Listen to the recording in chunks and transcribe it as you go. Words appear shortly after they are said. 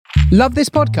Love this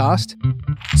podcast?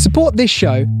 Support this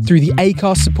show through the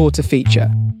Acast supporter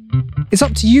feature. It's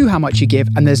up to you how much you give,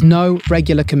 and there's no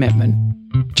regular commitment.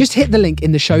 Just hit the link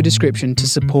in the show description to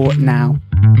support now.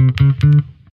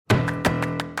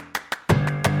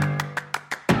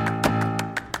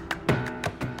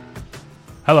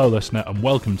 Hello listener, and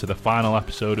welcome to the final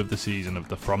episode of the season of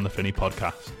the From the Finney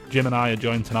podcast. Jim and I are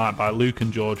joined tonight by Luke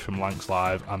and George from Lancs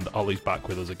Live, and Ollie's back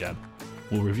with us again.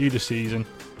 We'll review the season,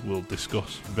 we'll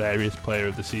discuss various Player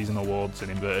of the Season awards in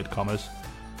inverted commas,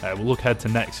 we'll look ahead to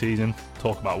next season,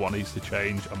 talk about what needs to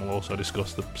change, and we'll also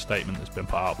discuss the statement that's been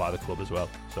put out by the club as well.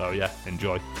 So yeah,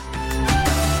 enjoy.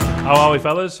 How are we,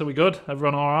 fellas? Are we good?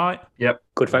 Everyone alright? Yep,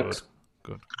 good, thanks.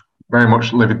 Good. Very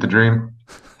much living the dream.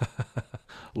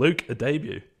 Luke, a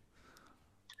debut.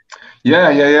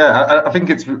 Yeah. I think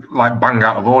it's like bang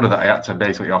out of order that I had to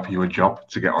basically offer you a job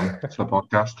to get on to the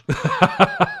podcast.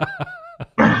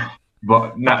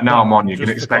 But now I'm on, you can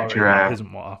expect your... That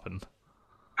isn't what happened.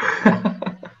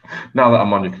 Now that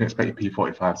I'm on, you can expect your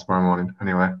P45 tomorrow morning.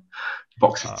 Anyway,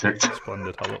 box is ticked.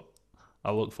 Splendid.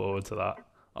 I look forward to that.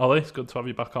 Ollie, it's good to have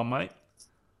you back on, mate.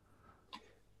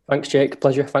 Thanks, Jake.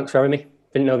 Pleasure. Thanks for having me.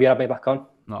 Didn't know if you had me back on.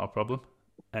 Not a problem.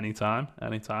 Anytime.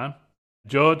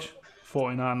 George,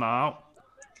 49 not out.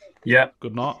 Yeah.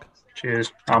 Good knock.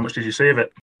 Cheers. How much did you see of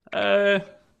it?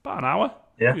 About an hour.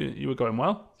 Yeah. You were going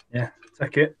well. Yeah.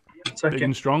 Take it. Big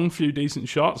and strong, few decent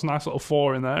shots. Nice little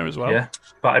 4 in there as well. Yeah.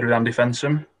 Batted with Andy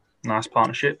Fensom. Nice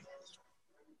partnership.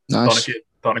 Nice.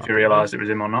 Don't know if you realised it was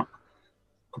him or not.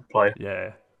 Good player.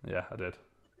 Yeah, I did.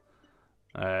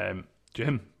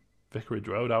 Jim, Vicarage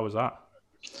Road, how was that?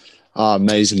 Oh,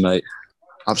 amazing, mate.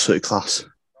 Absolutely class.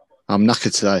 I'm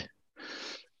knackered today.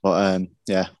 But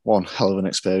one hell of an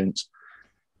experience.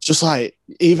 Just like,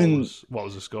 even... What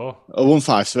was the score? A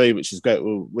 1-5-3, which is great.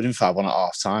 We're winning 5-1 at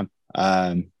half time.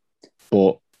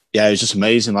 But yeah, it was just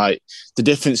amazing. Like, the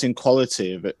difference in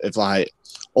quality of like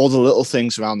all the little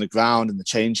things around the ground and the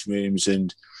changing rooms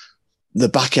and the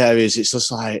back areas, it's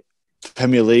just like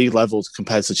Premier League level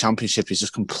compared to the Championship is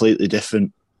just completely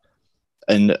different.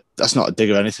 And that's not a dig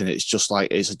or anything. It's just like,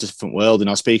 it's a different world. And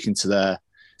I was speaking to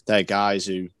their guys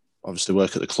who obviously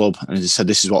work at the club, and they said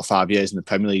this is what 5 years in the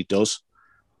Premier League does.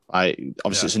 Like,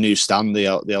 obviously it's a new stand, the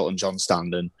Elton John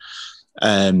stand,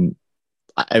 and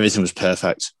everything was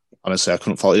perfect. Honestly, I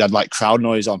couldn't follow it. It had like crowd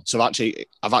noise on. So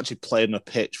I've actually played on a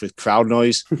pitch with crowd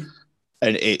noise,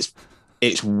 and it's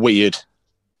weird.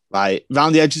 Like,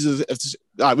 around the edges of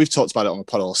like, we've talked about it on the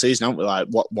pod all season, haven't we? Like,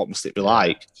 what must it be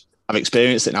like? I've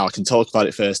experienced it now. I can talk about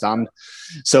it firsthand.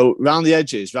 So around the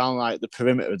edges, around like the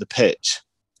perimeter of the pitch,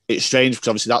 it's strange because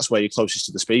obviously that's where you're closest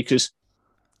to the speakers.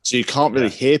 So you can't really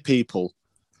hear people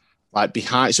like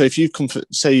behind. So if you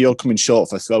say you're coming short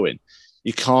for a throw-in,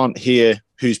 you can't hear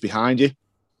who's behind you.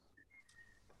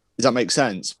 Does that make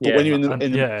sense? But when you're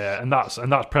and that's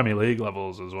Premier League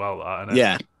levels as well, that, isn't it?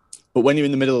 Yeah. But when you're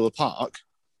in the middle of the park,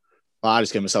 I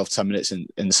just gave myself 10 minutes in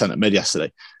the centre mid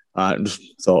yesterday. I just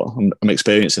thought, I'm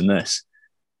experiencing this.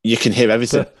 You can hear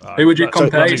everything. Who would you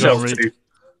compare yourself to,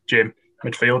 Jim,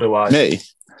 midfielder-wise? Me?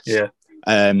 Yeah.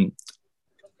 A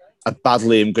bad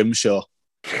Liam Grimshaw.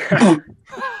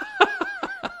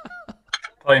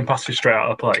 Playing passes straight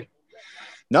out of play.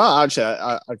 No, actually,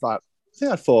 I think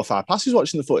I had 4 or 5 passes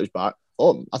watching the footage back.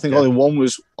 Oh, I think only one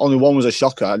was a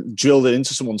shocker. I drilled it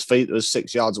into someone's feet that was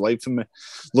 6 yards away from me.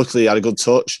 Luckily, he had a good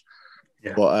touch.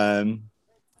 Yeah. But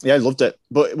I loved it.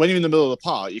 But when you're in the middle of the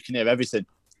park, you can hear everything.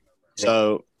 Yeah.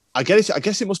 So I guess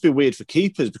it must be weird for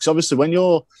keepers, because obviously when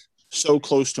you're so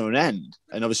close to an end,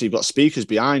 and obviously you've got speakers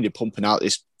behind you pumping out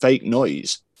this fake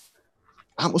noise,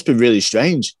 that must be really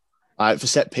strange. Like, for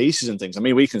set pieces and things. I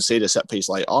mean, we can see the set piece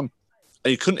light on,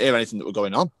 and you couldn't hear anything that was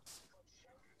going on.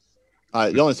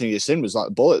 The only thing you seen was like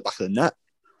the ball at the back of the net.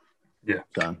 Yeah.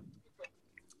 So,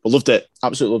 but loved it.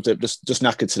 Absolutely loved it. Just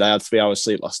knackered today. I had 3 hours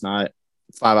sleep last night,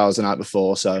 5 hours the night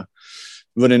before. So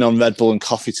running on Red Bull and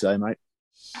coffee today, mate.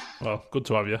 Well, good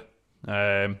to have you.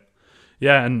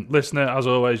 And listener, as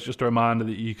always, just a reminder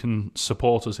that you can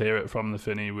support us here at From the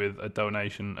Finney with a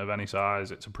donation of any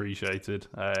size. It's appreciated.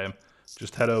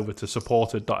 Just head over to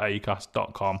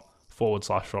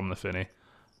supported.acast.com/From the Finney.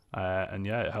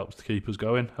 It helps to keep us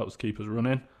going, helps to keep us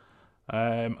running.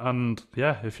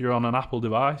 If you're on an Apple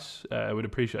device, we'd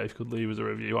appreciate if you could leave us a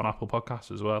review on Apple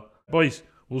Podcasts as well. Boys,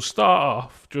 we'll start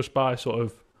off just by sort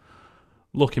of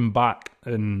looking back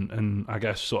and I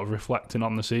guess sort of reflecting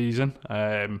on the season.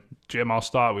 Jim, I'll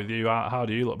start with you. How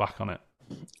do you look back on it?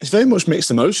 It's very much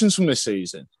mixed emotions from this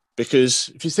season,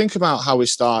 because if you think about how we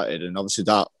started, and obviously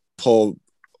that poor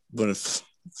run of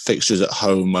fixtures at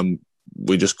home when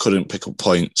we just couldn't pick up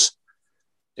points,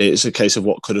 it's a case of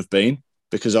what could have been.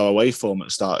 because our away form at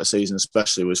the start of the season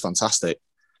especially was fantastic.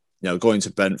 Going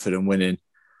to Brentford and winning,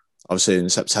 obviously in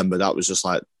September, that was just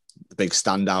like the big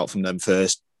standout from them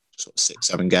first sort of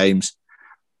 6-7 games.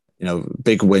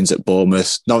 Big wins at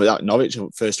Bournemouth. Norwich,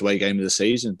 first away game of the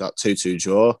season, that 2-2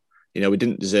 draw. We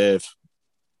didn't deserve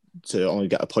to only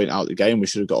get a point out of the game. We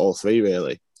should have got all 3,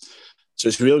 really. So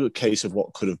it's a real good case of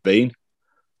what could have been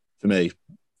for me.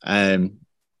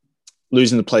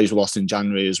 Losing the players we lost in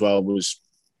January as well was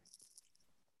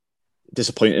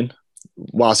disappointing.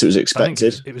 Whilst it was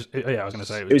expected. I was going to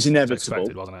say it was inevitable,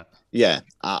 expected, wasn't it? Yeah.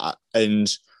 And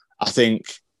I think,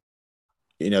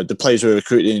 the players we were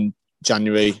recruiting in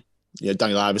January,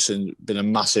 Daniel Iverson been a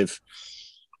massive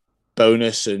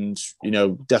bonus and,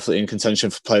 definitely in contention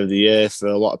for Player of the Year for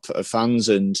a lot of fans.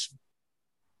 And,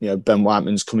 Ben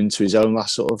Whiteman's coming to his own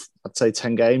last sort of, I'd say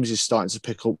 10 games. He's starting to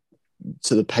pick up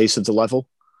to the pace of the level.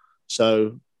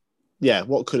 So, yeah,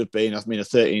 what could have been? I mean, a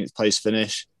 13th place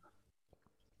finish.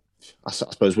 I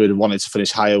suppose we'd have wanted to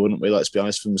finish higher, wouldn't we? Let's be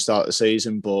honest, from the start of the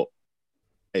season. But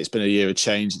it's been a year of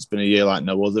change. It's been a year like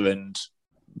no other. And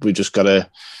we just got to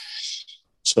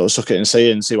sort of suck it and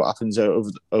see what happens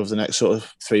over the next sort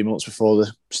of 3 months before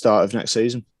the start of next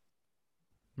season.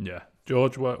 Yeah.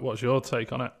 George, what's your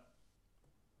take on it?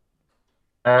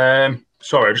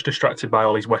 Sorry, I was distracted by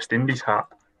Ollie's West Indies hat.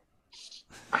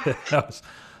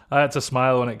 I had to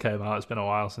smile when it came out. It's been a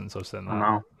while since I've seen that. I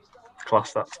know.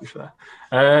 Class that, to be fair.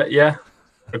 Yeah,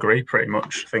 agree pretty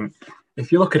much. I think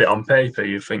if you look at it on paper,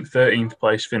 you think 13th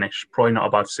place finish, probably not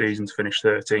a bad season to finish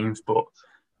 13th, but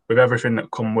with everything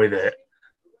that come with it,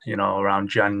 around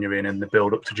January and the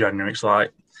build up to January, it's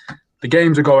like the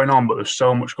games are going on, but there's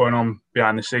so much going on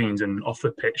behind the scenes and off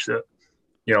the pitch that,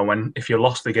 if you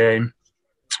lost the game,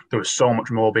 there was so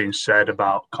much more being said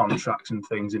about contracts and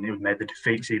things, and it made the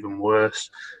defeats even worse.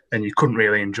 And you couldn't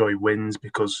really enjoy wins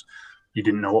because you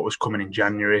didn't know what was coming in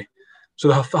January. So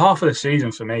the half of the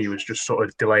season for me was just sort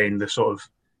of delaying the sort of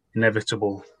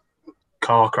inevitable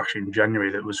car crash in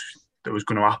January that was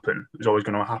going to happen. It was always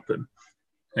going to happen.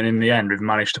 And in the end, we've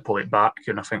managed to pull it back.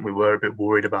 And I think we were a bit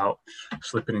worried about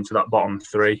slipping into that bottom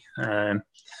 3.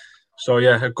 So,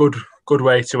 yeah, a good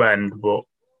way to end. But,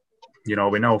 we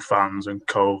know fans and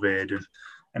COVID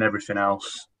and everything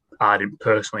else. I didn't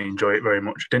personally enjoy it very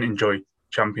much. Didn't enjoy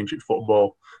Championship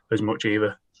football as much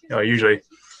either. I usually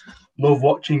love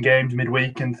watching games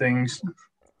midweek and things,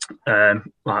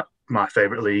 like my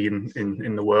favourite league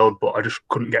in the world, but I just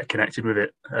couldn't get connected with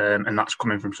it. And that's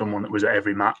coming from someone that was at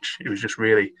every match. It was just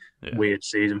really weird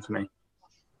season for me.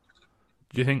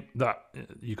 Do you think that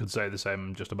you could say the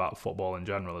same just about football in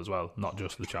general as well, not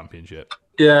just the Championship?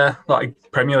 Yeah, like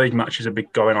Premier League matches are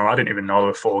big going on. I didn't even know there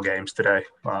were 4 games today.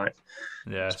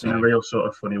 It's been a real sort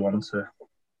of funny one to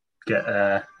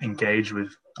get engaged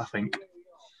with, I think.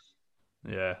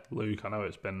 Yeah, Luke, I know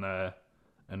it's been an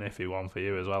iffy one for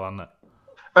you as well, hasn't it?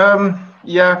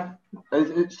 Yeah,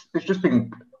 it's just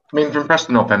been. I mean, from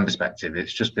Preston North End perspective,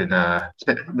 it's just been a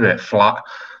bit flat,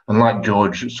 and like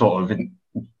George sort of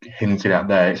hinted at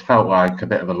there, it's felt like a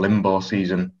bit of a limbo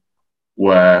season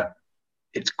where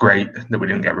it's great that we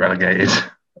didn't get relegated,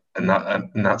 and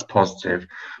that's positive.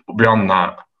 But beyond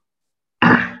that,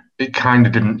 it kind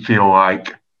of didn't feel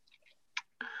like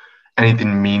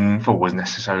anything meaningful was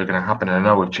necessarily going to happen. And I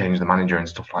know we've changed the manager and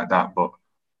stuff like that, but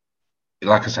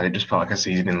like I said, it just felt like a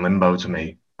season in limbo to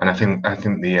me. And I think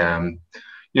the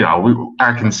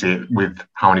I can see it with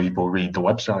how many people read the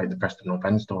website, the Preston North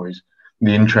End stories.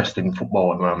 The interest in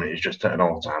football at the moment is just at an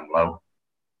all-time low,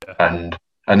 and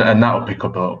that'll pick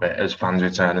up a little bit as fans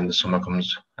return and the summer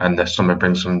comes, and the summer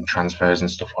brings some transfers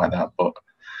and stuff like that. But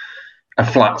a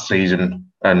flat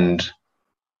season, and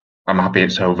I'm happy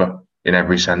it's over in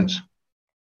every sense.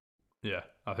 Yeah,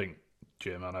 I think,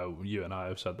 Jim, I know you and I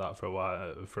have said that for a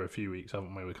while, for a few weeks,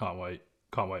 haven't we? We can't wait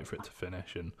for it to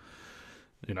finish, and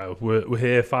we're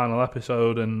here, final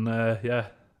episode, and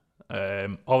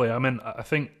Ollie, I mean, I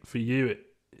think for you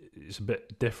it's a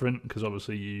bit different because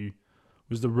obviously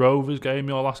was the Rovers game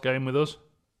your last game with us?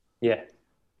 Yeah.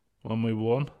 When we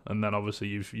won, and then obviously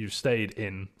you've stayed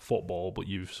in football, but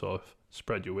you've sort of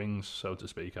spread your wings, so to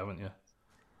speak, haven't you?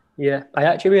 Yeah, I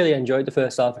actually really enjoyed the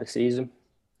first half of the season.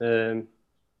 I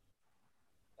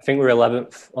think we were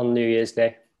 11th on New Year's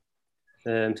Day.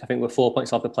 So I think we're 4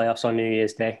 points off the playoffs on New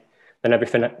Year's Day. And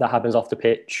everything that happens off the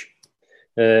pitch.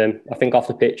 I think off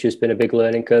the pitch has been a big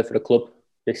learning curve for the club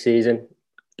this season.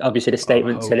 Obviously, the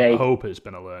statement today... I hope it's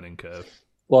been a learning curve.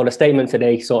 Well, the statement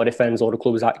today sort of defends all the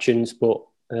club's actions, but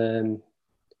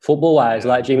football-wise,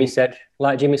 like Jimmy said,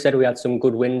 we had some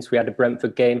good wins. We had the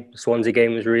Brentford game. The Swansea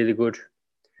game was really good.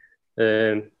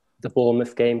 The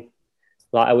Bournemouth game.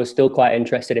 I was still quite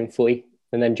interested in footy.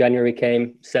 And then January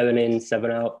came, 7 in,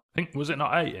 7 out. I think, was it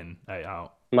not 8 in, 8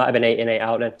 out? Might have been 8 in, 8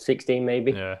 out then, 16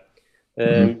 maybe. Yeah.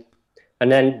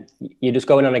 And then you're just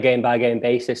going on a game-by-game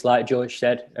basis, like George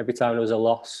said. Every time there was a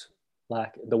loss,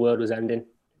 like the world was ending.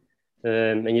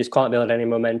 And you just can't build any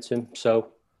momentum. So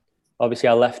obviously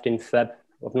I left in Feb.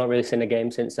 I've not really seen a game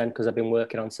since then because I've been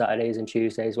working on Saturdays and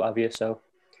Tuesdays, what have you. So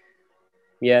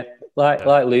yeah, like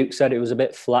Luke said, it was a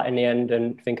bit flat in the end,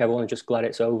 and I think everyone's just glad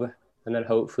it's over. And then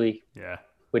hopefully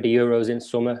with the Euros in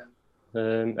summer,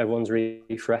 everyone's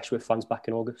refreshed with fans back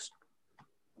in August.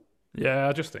 Yeah,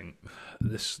 I just think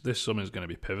this summer is going to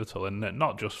be pivotal, isn't it?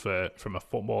 Not just from a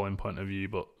footballing point of view,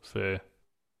 but for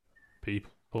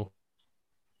people,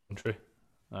 country,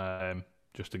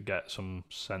 just to get some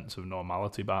sense of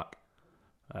normality back.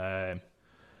 I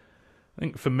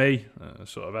think for me,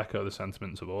 sort of echo the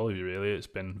sentiments of all of you. Really, it's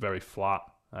been very flat.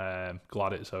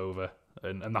 Glad it's over,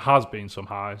 and there has been some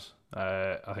highs.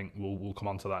 I think we'll come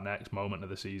on to that next moment of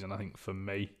the season. I think for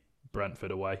me,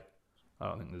 Brentford away, I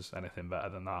don't think there's anything better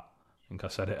than that. I think I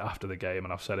said it after the game,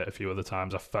 and I've said it a few other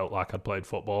times. I felt like I'd played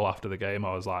football after the game.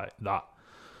 I was like that,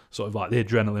 sort of like the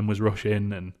adrenaline was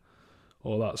rushing and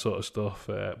all that sort of stuff.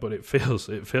 But it feels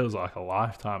like a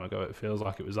lifetime ago. It feels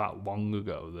like it was that long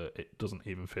ago that it doesn't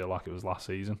even feel like it was last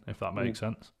season, if that makes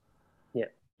sense. Yeah.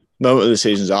 Moment of the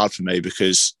season's hard for me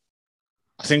because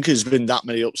I think there's been that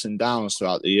many ups and downs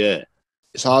throughout the year.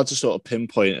 It's hard to sort of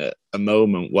pinpoint a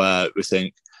moment where we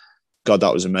think, God,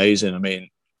 that was amazing. I mean,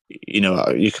 you know,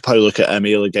 you could probably look at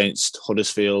Emile against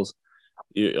Huddersfield,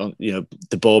 you know,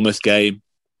 the Bournemouth game,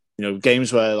 you know,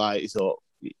 games where like you thought,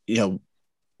 you know,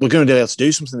 we're going to be able to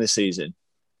do something this season.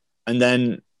 And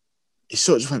then it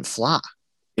sort of just went flat.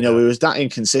 You know, we was that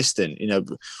inconsistent. You know,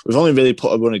 we've only really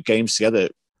put a run of games together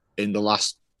in the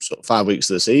last sort of 5 weeks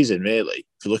of the season, really.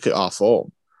 If you look at our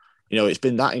form, you know, it's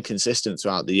been that inconsistent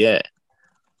throughout the year.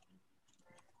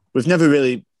 We've never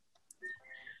really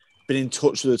been in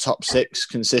touch with the top 6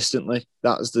 consistently.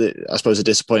 That's I suppose, a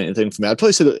disappointing thing for me. I'd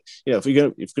probably say that, you know, if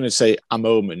you're going to say a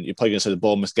moment, you're probably going to say the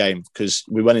Bournemouth game, because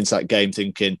we went into that game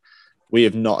thinking we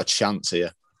have not a chance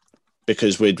here,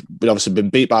 because we'd obviously been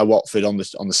beat by Watford on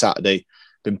the Saturday,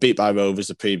 been beat by Rovers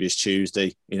the previous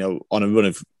Tuesday, you know, on a run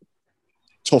of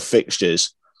tough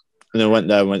fixtures, and then went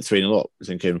there and went 3-0 up,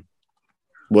 thinking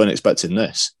weren't expecting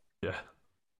this. Yeah.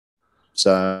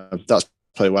 So that's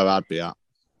probably where I'd be at.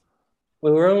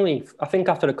 We were only, I think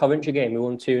after the Coventry game, we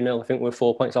won 2-0. I think we were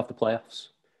 4 points off the playoffs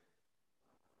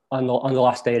on the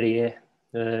last day of the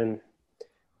year.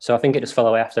 So I think it just fell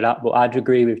away after that. But I'd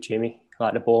agree with Jimmy,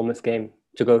 like the Bournemouth game,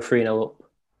 to go 3-0 up.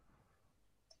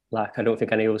 Like, I don't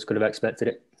think any of us could have expected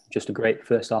it. Just a great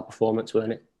first half performance,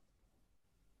 wasn't it?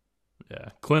 Yeah,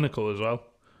 clinical as well.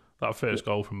 That first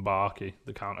goal from Barkey,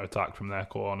 the counter-attack from their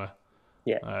corner.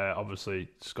 Yeah. Obviously,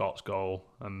 Scott's goal,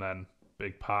 and then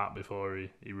big part before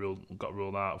he got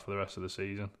ruled out for the rest of the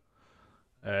season.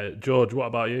 George, what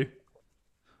about you?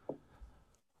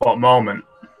 What moment?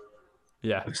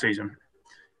 Yeah. Of the season?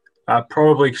 I'd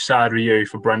probably side with you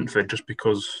for Brentford, just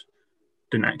because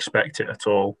didn't expect it at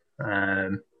all.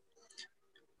 You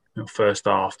know, first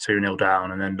half 2-0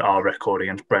 down, and then our record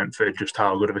against Brentford, just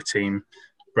how good of a team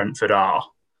Brentford are.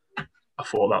 I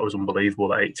thought that was unbelievable.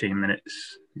 That 18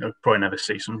 minutes, you know, probably never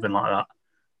see something like that.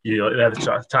 They're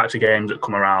the types of games that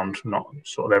come around not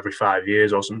sort of every 5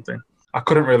 years or something. I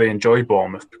couldn't really enjoy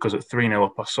Bournemouth because at 3-0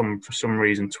 up, for some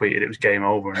reason tweeted it was game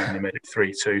over, and then they made it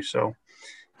 3-2. So,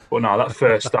 but no, that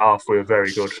first half we were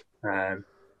very good.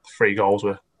 3 goals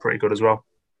were pretty good as well.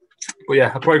 But yeah,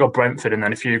 I probably got Brentford, and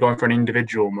then if you're going for an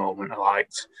individual moment, I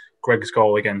liked Greg's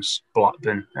goal against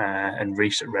Blackburn and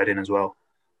Reece at Reading as well.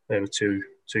 They were two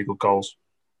good goals.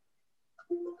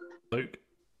 Luke?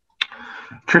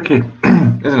 Tricky,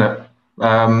 isn't it?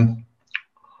 I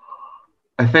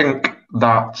think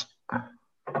that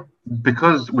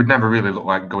because we'd never really looked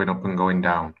like going up and going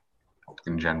down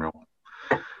in general,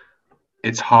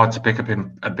 it's hard to pick up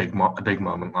in a big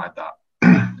moment like that.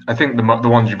 I think the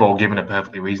ones you've all given are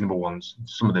perfectly reasonable ones.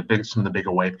 Some of the big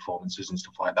away performances and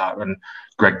stuff like that, and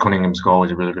Greg Cunningham's goal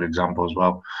is a really good example as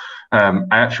well.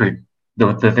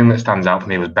 The thing that stands out for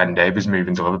me was Ben Davies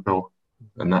moving to Liverpool,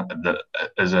 and that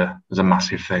as a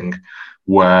massive thing.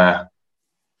 Where,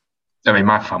 I mean,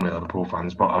 my family are Liverpool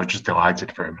fans, but I was just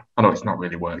delighted for him. I know it's not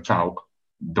really worked out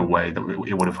the way that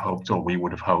we would have hoped, or we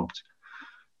would have hoped,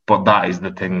 but that is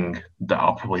the thing that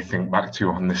I'll probably think back to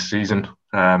on this season.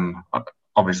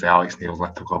 Obviously, Alex Neil's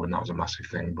left the club, and that was a massive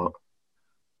thing, but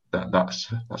that's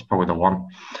probably the one.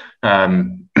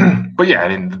 But yeah,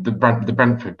 I mean, the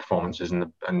Brentford performances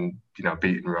and you know,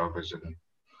 beating Rovers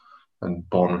and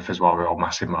Bournemouth as well were all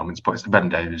massive moments. But it's the Ben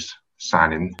Davies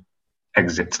signing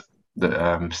exit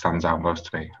that stands out most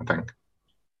to me, I think.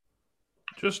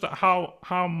 Just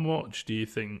how much do you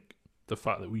think the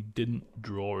fact that we didn't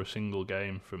draw a single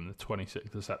game from the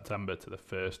 26th of September to the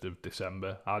 1st of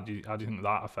December, how do you think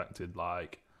that affected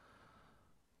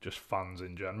just fans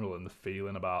in general and the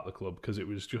feeling about the club? Because it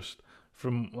was just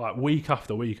from week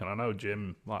after week, and I know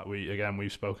Jim,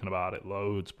 we've spoken about it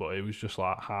loads, but it was just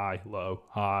high,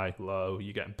 low,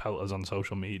 you're getting pelters on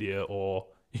social media or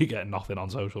you get nothing on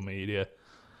social media.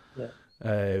 Yeah.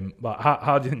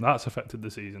 How do you think that's affected the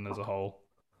season as a whole?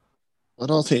 I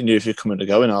don't think you knew if you're coming or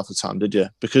going half the time, did you?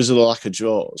 Because of the lack of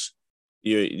draws,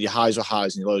 your highs were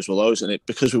highs and your lows were lows. And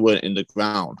because we weren't in the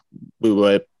ground, we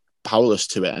were powerless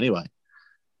to it anyway.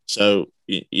 So,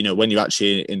 when you're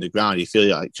actually in the ground, you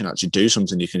feel like you can actually do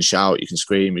something. You can shout, you can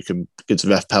scream, you can give the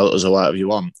ref pelters or whatever you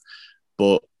want.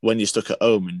 But when you're stuck at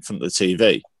home in front of the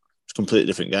TV, it's a completely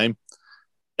different game.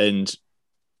 And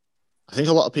I think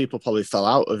a lot of people probably fell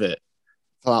out of it,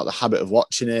 fell out the habit of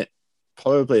watching it,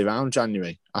 probably around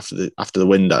January after the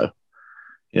window.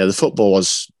 The football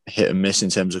was hit and miss in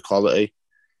terms of quality.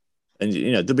 And,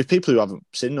 there'll be people who haven't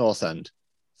seen North End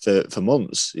for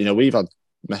months. We've had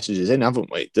messages in, haven't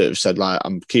we, that have said,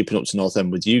 I'm keeping up to North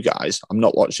End with you guys. I'm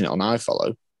not watching it on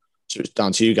iFollow. So it's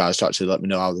down to you guys to actually let me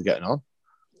know how they're getting on.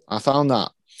 I found that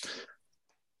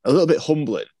a little bit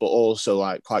humbling, but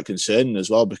also quite concerning as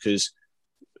well, because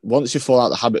once you fall out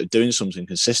the habit of doing something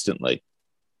consistently,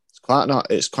 it's quite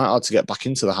hard to get back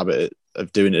into the habit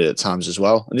of doing it at times as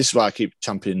well. And this is why I keep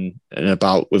championing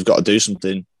about we've got to do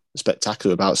something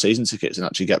spectacular about season tickets and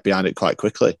actually get behind it quite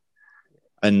quickly.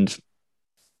 And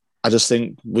I just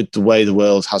think with the way the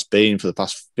world has been for the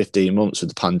past 15 months with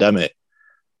the pandemic,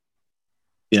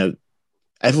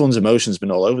 everyone's emotions have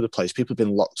been all over the place. People have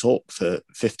been locked up for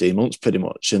 15 months pretty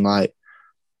much. And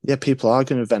people are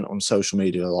going to vent on social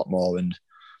media a lot more and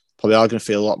probably are going to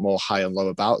feel a lot more high and low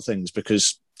about things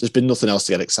because there's been nothing else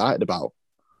to get excited about.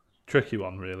 Tricky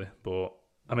one, really. But,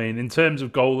 in terms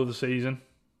of goal of the season,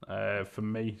 for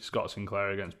me, Scott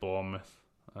Sinclair against Bournemouth,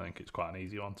 I think it's quite an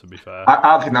easy one, to be fair.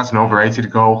 I think that's an overrated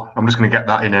goal. I'm just going to get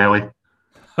that in early.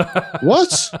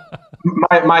 What?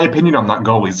 My opinion on that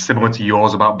goal is similar to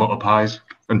yours about butter pies,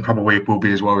 and probably will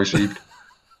be as well received.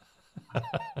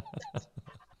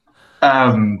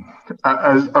 I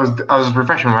was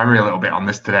refreshing my memory a little bit on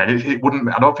this today. It wouldn't.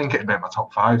 I don't think it'd make my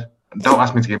top 5. Don't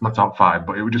ask me to give my top 5,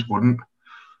 but it just wouldn't.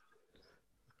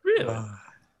 Really?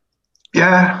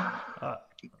 Yeah.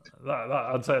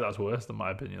 I'd say that's worse than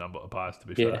my opinion on butter pies, to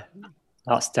be fair.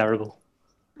 That's terrible.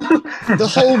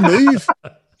 The whole move.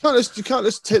 You can't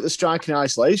just take the strike in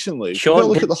isolation, Luke. You've got to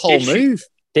look at the whole move.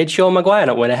 Did Sean Maguire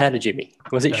not win ahead of Jimmy?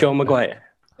 Was it Sean Maguire?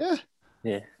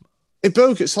 Yeah. It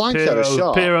broke. It's like a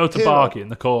shot. Pirro to Barkey in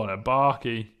the corner.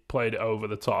 Barkey played it over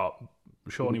the top.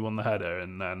 Shawnee won the header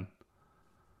and then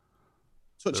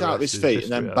touch out of his feet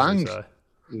and then bang.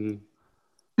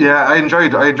 Yeah, I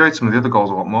enjoyed some of the other goals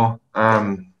a lot more.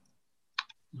 I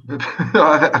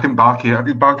think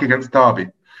Barkey against Derby.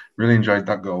 Really enjoyed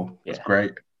that goal. It's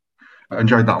great. I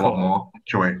enjoyed that a lot more.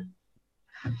 Joey.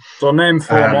 So name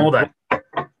 4 more then.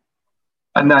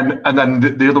 And then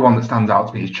the other one that stands out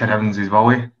to me is Ched Evans'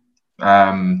 volley,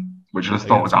 which I just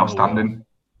thought was outstanding.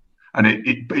 And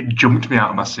it jumped me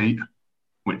out of my seat,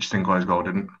 which Sinclair's goal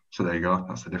didn't. So there you go.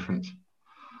 That's the difference.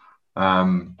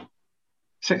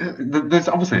 There's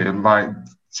obviously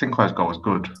Sinclair's goal was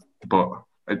good, but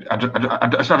I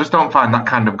just don't find that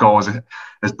kind of goal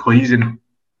as pleasing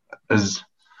as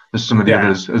some of the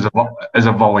others, as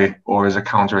a volley or as a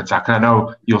counter attack. And I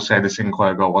know you'll say the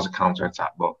Sinclair goal was a counter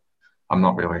attack, but I'm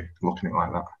not really looking at it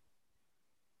like that.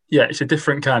 Yeah, it's a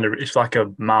different kind of. It's like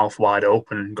a mouth wide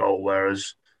open goal,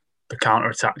 whereas the counter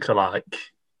attacks are like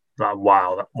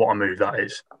wow, what a move that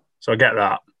is. So I get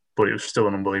that, but it was still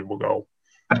an unbelievable goal.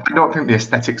 I don't think the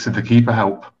aesthetics of the keeper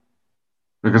help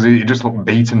because he just looked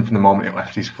beaten from the moment it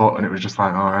left his foot, and it was just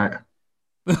like, all right.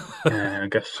 Yeah, I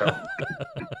guess so.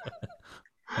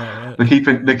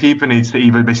 The keeper needs to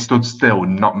either be stood still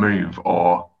and not move,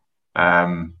 or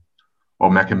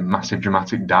make a massive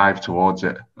dramatic dive towards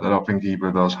it. I don't think either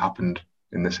of those happened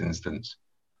in this instance,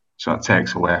 so that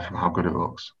takes away from how good it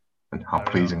looks and how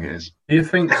pleasing it is. Do you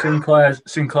think Sinclair's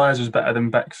was better than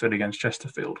Beckford against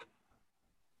Chesterfield?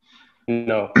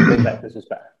 No, Beckford's was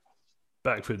better.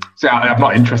 Beckford. See, I'm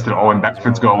not interested at all in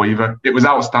Beckford's goal either. It was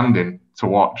outstanding to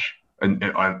watch, and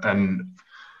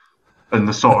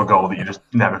the sort of goal that you just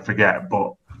never forget.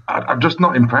 But I'm just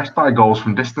not impressed by goals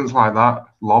from distance like that.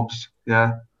 Lobs,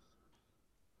 yeah.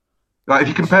 Like if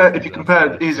you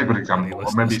compare, here's a good example,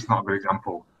 or maybe it's not a good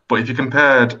example. But if you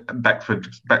compared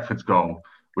Beckford's goal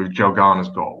with Joe Garner's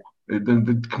goal, they're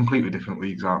completely different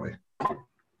leagues, aren't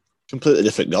they? Completely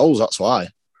different goals, that's why.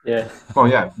 Yeah. Well,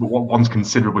 yeah, but one's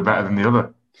considerably better than the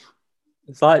other.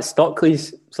 It's like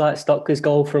Stockley's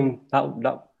goal from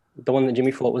that the one that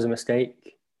Jimmy thought was a mistake.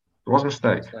 It was a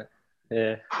mistake.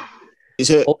 Yeah. He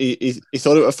thought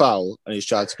it was a foul and he's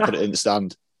tried to put it in the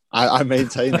stand. I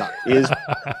maintain that.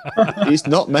 He's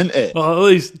not meant it. Well, at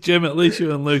least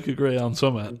you and Luke agree on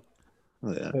something.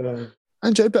 Yeah.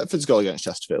 And Joe Beckford's goal against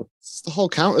Chesterfield. It's the whole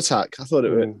counter-attack. I thought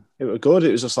it was good.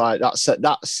 It was just like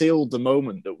that sealed the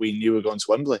moment that we knew we were going to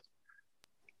Wembley.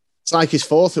 It's like his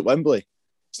fourth at Wembley.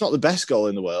 It's not the best goal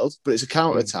in the world, but it's a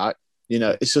counter-attack. You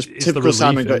know, it's just typical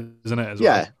Simon Grayson, isn't it?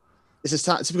 Yeah, it's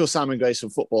a typical Simon Grayson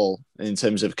football in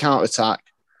terms of counter-attack.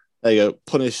 There you go,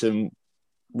 punish them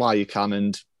while you can,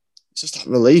 and it's just that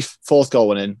relief. Fourth goal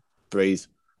went in, breathe.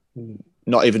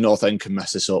 Not even North End can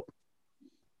mess this up.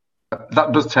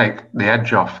 That does take the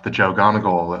edge off the Joe Garner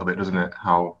goal a little bit, doesn't it?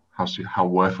 How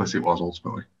worthless it was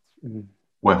ultimately.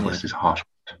 Worthless is a harsh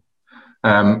word.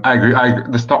 I agree.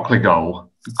 The Stockley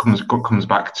goal comes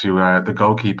back to the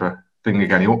goalkeeper thing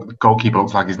again. The goalkeeper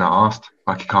looks like he's not arsed,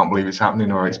 like he can't believe it's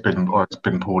happening, or it's been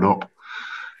pulled up,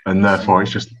 and therefore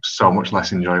it's just so much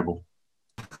less enjoyable.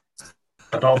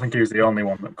 I don't think he was the only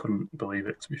one that couldn't believe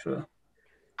it, to be fair.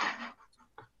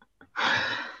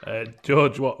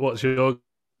 George, what's your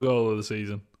goal of the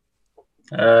season?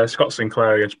 Scott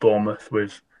Sinclair against Bournemouth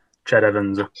with Ched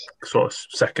Evans a sort of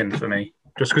second for me.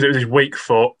 Just because it was his weak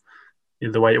foot,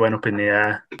 the way it went up in the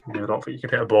air. I don't think you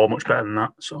could hit a ball much better than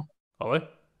that. So, Ollie?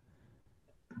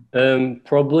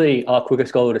 Probably our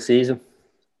quickest goal of the season.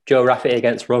 Joe Rafferty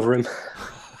against Rotherham.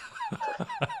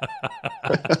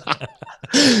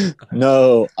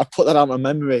 No, I put that out of my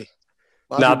memory.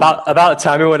 About the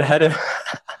time we would have headed.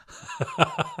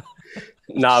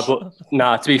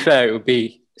 To be fair, it would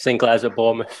be Sinclair's at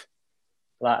Bournemouth.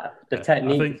 Like the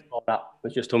technique of that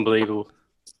was just unbelievable.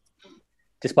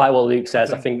 Despite what Luke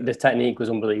says, I think the technique was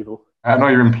unbelievable. I know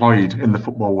you're employed in the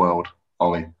football world,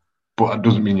 Ollie, but that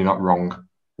doesn't mean you're not wrong.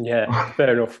 Yeah,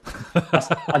 fair enough.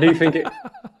 I do think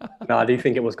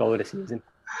it was goal of the season.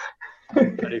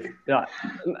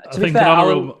 To be fair,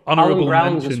 Alan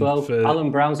Brown's as well. Alan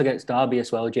Brown's against Derby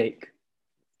as well, Jake.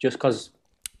 Just because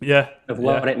of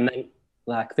what it meant.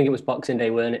 Like I think it was Boxing Day,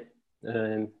 weren't it?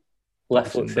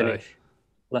 Left foot finish.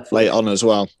 Late on as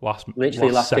well. Last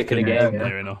kick of the game.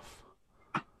 Near enough.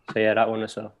 So yeah, that one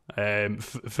as well.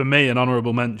 For me, an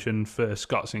honourable mention for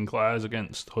Scott Sinclair's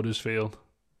against Huddersfield,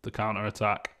 the counter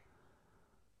attack.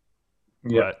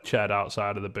 Yeah, Ched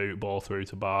outside of the boot, ball through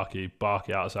to Barkey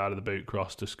outside of the boot,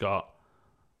 cross to Scott,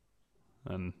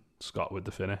 and Scott with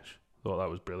the finish. Thought that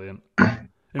was brilliant. Am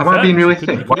I being really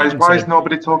thick? Why is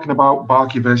nobody talking about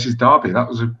Barkey versus Derby? That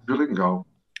was a brilliant goal.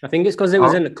 I think it's because it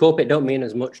was in the cup. It don't mean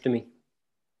as much to me.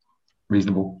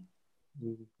 Reasonable.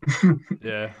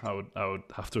 Yeah, I would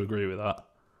have to agree with that.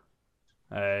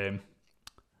 I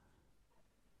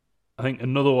think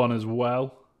another one as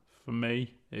well for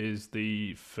me is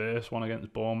the first one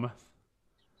against Bournemouth.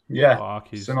 Yeah,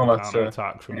 Barkey's similar counter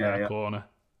attack from their corner.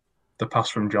 The pass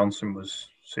from Johnson was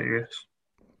serious.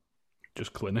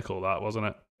 Just clinical, that wasn't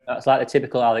it? That's like the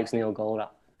typical Alex Neil goal.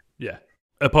 That. Yeah.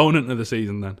 Opponent of the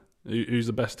season then. Who's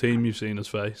the best team you've seen us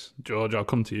face? George, I'll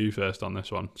come to you first on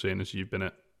this one, seeing as you've been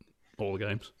at all the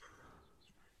games.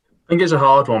 I think it's a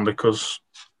hard one because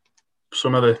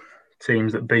some of the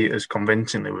teams that beat us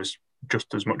convincingly was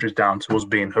just as much as down to us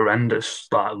being horrendous,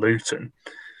 like Luton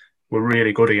were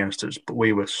really good against us, but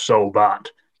we were so bad.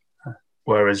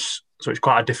 So it's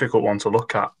quite a difficult one to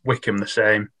look at. Wickham the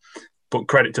same, but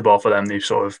credit to both of them, they've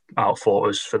sort of outfought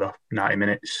us for the 90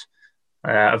 minutes.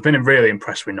 I've been really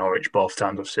impressed with Norwich both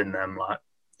times I've seen them. Like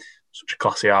such a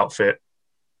classy outfit,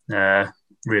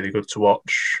 really good to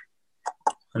watch.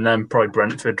 And then probably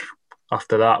Brentford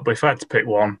after that. But if I had to pick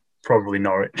one, probably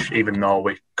Norwich, even though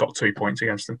we got 2 points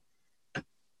against them.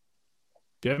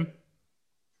 Jim?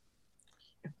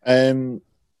 I'm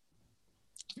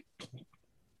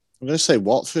going to say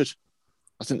Watford.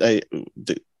 I think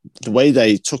the way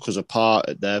they took us apart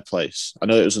at their place. I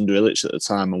know it was under Illich at the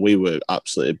time, and we were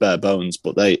absolutely bare bones.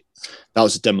 But that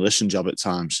was a demolition job at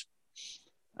times.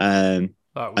 And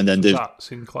then that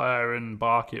Sinclair and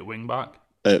Barkey at wing back.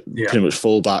 Pretty much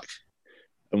full back,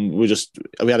 and we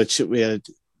had a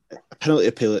penalty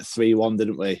appeal at 3-1,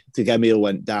 didn't we? I think Emil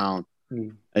went down,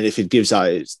 and if he gives that,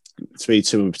 it's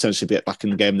 3-2 and potentially get back in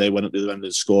the game. They went up the other end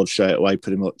and scored straight away,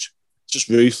 pretty much. Just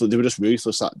ruthless. They were just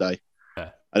ruthless that day.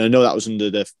 Yeah. And I know that was under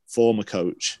their former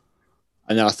coach,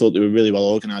 and I thought they were really well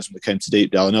organised when they came to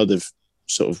Deepdale. I know they've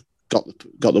sort of got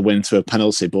the win through a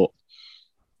penalty, but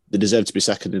they deserve to be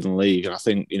second in the league. And I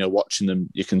think watching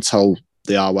them, you can tell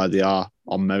they are where they are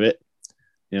on merit,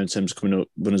 in terms of coming up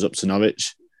runners up to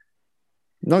Norwich.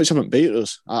 Norwich haven't beat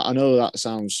us. I know that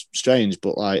sounds strange,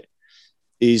 but like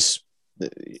we've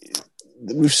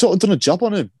sort of done a job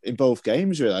on him in both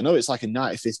games. Really, I know it's like a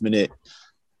 95th minute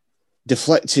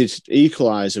deflected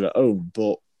equaliser at home,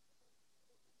 but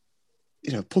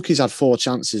Pucky's had 4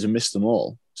 chances and missed them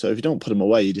all. So if you don't put him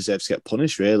away, you deserve to get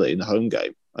punished really in the home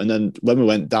game. And then when we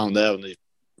went down there on the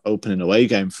opening away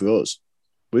game for us,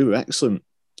 we were excellent.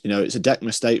 It's a deck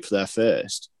mistake for their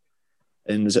first,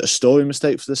 and was it a Story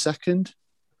mistake for the second?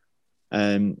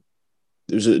 There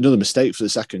was another mistake for the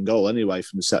second goal anyway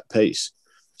from the set piece.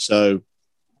 So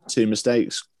 2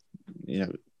 mistakes,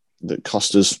 that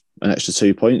cost us an extra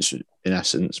 2 points in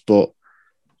essence. But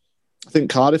I think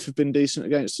Cardiff have been decent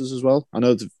against us as well. I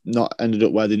know they've not ended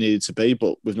up where they needed to be,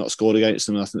 but we've not scored against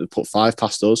them. I think they've put 5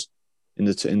 past us in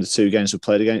the 2 games we've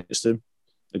played against them.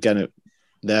 Again, at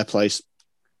their place,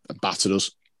 battered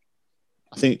us.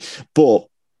 I think, but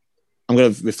I'm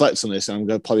going to reflect on this, and I'm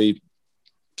going to probably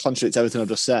contradict everything I've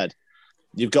just said.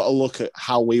 You've got to look at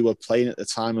how we were playing at the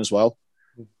time as well.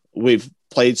 We've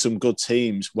played some good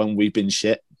teams when we've been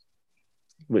shit,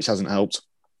 which hasn't helped.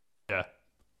 Yeah.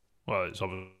 Well, it's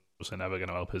obviously never going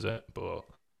to help, is it? But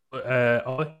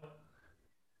Ollie?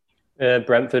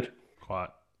 Brentford. Quite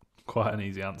an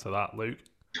easy answer, that, Luke.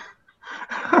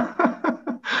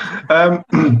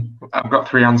 I've got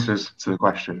 3 answers to the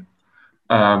question.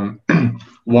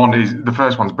 The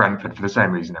first one's Brentford for the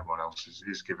same reason everyone else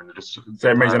is given.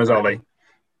 Same reason as Ollie.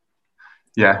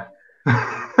 Yeah.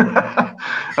 But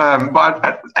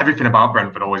everything about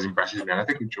Brentford always impresses me. And I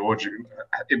think with George,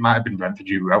 it might have been Brentford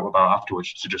you wrote about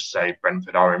afterwards to just say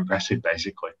Brentford are impressive,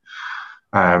 basically.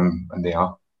 And they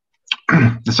are.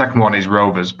 The second one is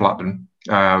Rovers, Blackburn,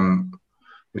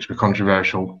 which were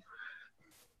controversial.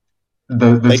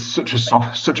 There's such a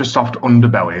soft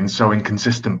underbelly and so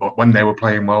inconsistent. But when they were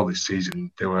playing well this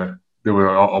season, they were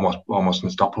almost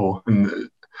unstoppable. And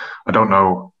I don't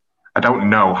know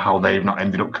how they've not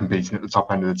ended up competing at the top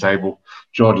end of the table.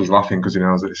 George is laughing because he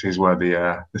knows that this is where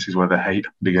the hate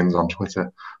begins on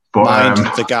Twitter. But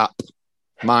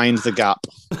Mind the gap.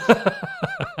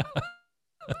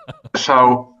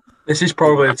 So this is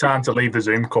probably the time to leave the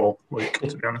Zoom call, Luke,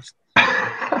 to be honest.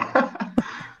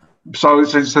 So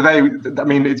they, I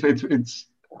mean, they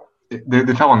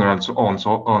fell on their own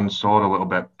sword a little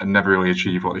bit and never really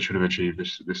achieved what they should have achieved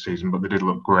this season. But they did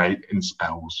look great in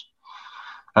spells,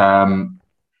 but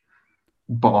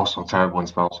also terrible in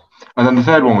spells. And then the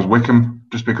third one was Wickham,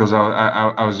 just because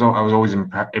I was always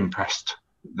impressed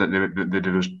that they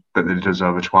did us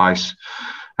over twice.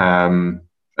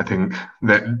 I think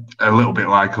that a little bit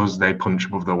like us, they punch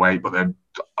above their weight, but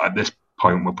at this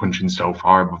point we're punching so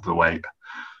far above the weight.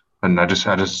 And I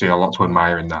just see a lot to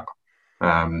admire in that.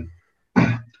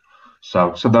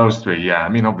 So those 3, yeah. I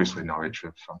mean, obviously Norwich are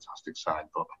a fantastic side,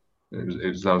 but it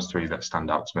was those 3 that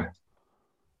stand out to me.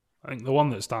 I think the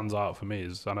one that stands out for me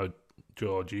is, I know,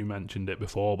 George, you mentioned it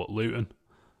before, but Luton.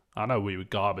 I know we were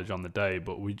garbage on the day,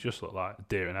 but we just looked like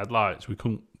deer in headlights. We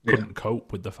couldn't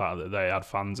cope with the fact that they had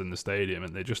fans in the stadium,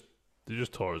 and they just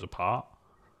tore us apart.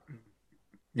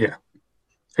 Yeah.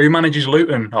 Who manages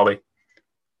Luton, Ollie?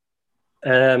 I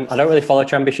don't really follow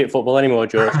Championship football anymore,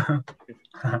 George.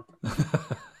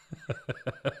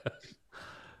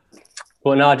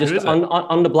 But no, just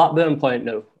on the Blackburn point,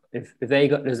 though, if they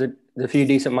got there's a few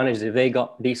decent managers, if they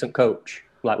got a decent coach,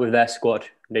 like with their squad,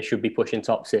 they should be pushing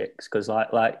top 6. Because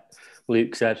like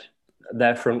Luke said,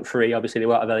 their front 3, obviously they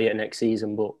won't have Elliott next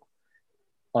season, but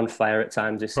on fire at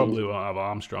times this Probably season. Won't have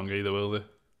Armstrong either, will they?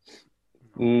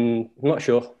 Not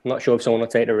sure if someone will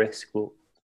take the risk, but.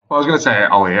 Well, I was going to say,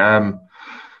 Ollie,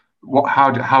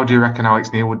 how do you reckon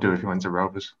Alex Neil would do if he went to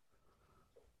Rovers?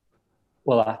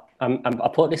 Well, I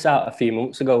put this out a few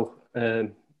months ago,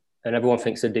 and everyone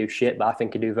thinks they do shit, but I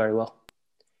think he do very well.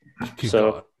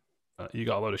 You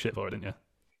got a load of shit for it, didn't you?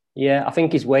 Yeah, I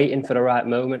think he's waiting for the right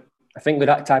moment. I think with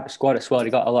that type of squad as well, he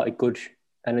got a lot of good,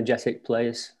 energetic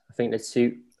players. I think they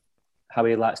suit how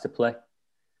he likes to play.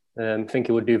 I think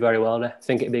he would do very well there. I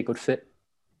think it'd be a good fit.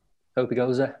 Hope he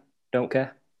goes there. Don't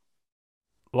care.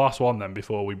 Last one then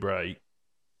before we break.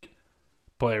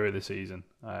 Player of the season.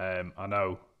 I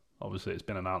know, obviously, it's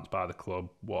been announced by the club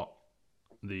what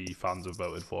the fans have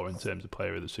voted for in terms of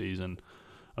player of the season,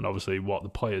 and obviously what the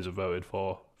players have voted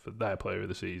for their player of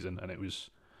the season, and it was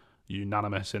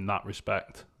unanimous in that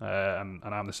respect. And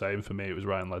I'm the same. For me, it was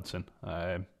Ryan Ledson.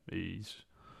 He's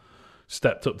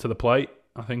stepped up to the plate,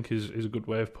 I think is a good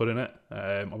way of putting it.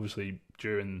 Obviously,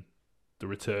 during the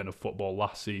return of football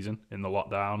last season in the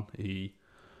lockdown, he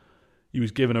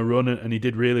was given a run and he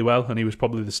did really well, and he was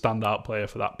probably the standout player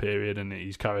for that period, and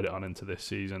he's carried it on into this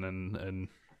season, and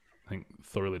I think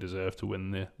thoroughly deserved to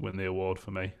win the award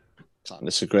for me. Can't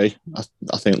disagree.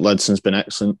 I think Ledson's been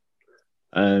excellent.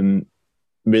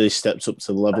 Really stepped up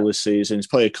to the level this season. It's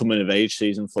probably a coming of age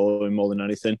season for him more than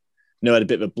anything. I had a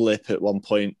bit of a blip at one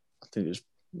point. I think it was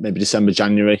maybe December,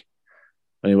 January,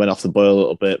 when he went off the boil a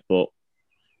little bit, but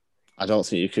I don't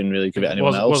think you can really give it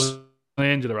anyone else. Was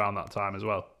he injured around that time as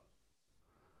well?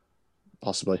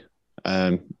 Possibly.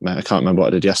 I can't remember what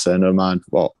I did yesterday. Never mind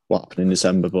what happened in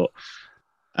December, but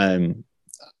I think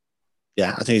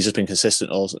he's just been consistent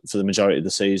also for the majority of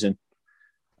the season.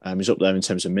 He's up there in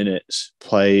terms of minutes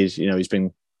played. He's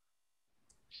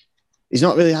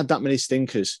not really had that many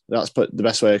stinkers. That's the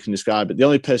best way I can describe it. The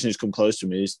only person who's come close to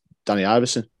me is Danny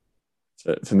Iverson.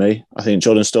 For me, I think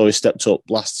Jordan Storey stepped up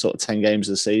last sort of 10 games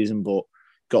of the season, but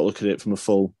got to look at it from a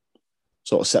full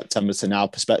sort of September to now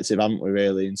perspective, haven't we,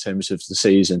 really, in terms of the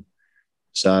season?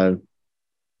 So,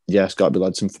 yeah, it's got to be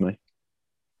Ledson for me.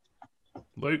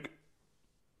 Luke?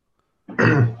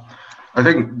 I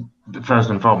think, first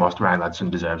and foremost, Ryan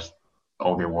Ledson deserves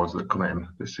all the awards that come at him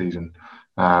this season,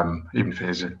 even if it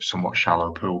is a somewhat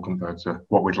shallow pool compared to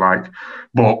what we'd like.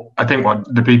 But I think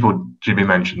what the people Jimmy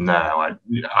mentioned there, like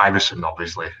Iverson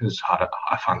obviously has had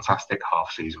a fantastic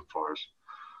half season for us.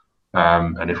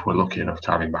 And if we're lucky enough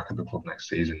to have him back at the club next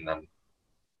season, then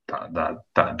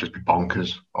that'd just be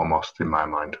bonkers almost in my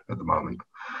mind at the moment.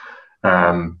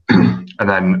 And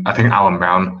then I think Alan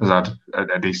Brown has had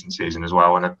a decent season as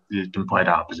well, and he's been played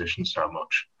out of position so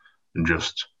much and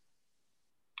just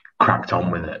cracked on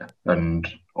with it and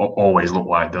always looked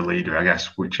like the leader, I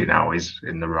guess, which he now is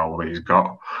in the role that he's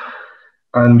got.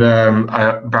 And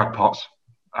Brad Potts,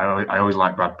 I always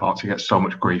like Brad Potts. He gets so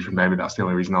much grief, and maybe that's the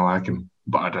only reason I like him.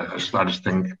 But I just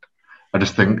think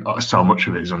so much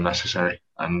of it is unnecessary.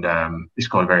 And he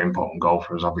scored a very important goal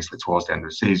for us, obviously, towards the end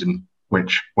of the season,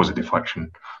 which was a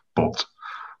deflection. But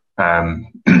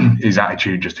his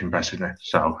attitude just impresses me.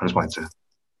 So I just wanted to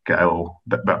get a little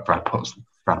bit Brad Potts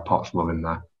love in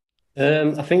there.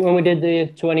 I think when we did the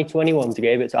 2021s, we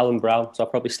gave it to Alan Brown, so I'll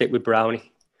probably stick with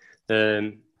Brownie.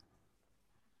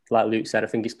 Like Luke said, I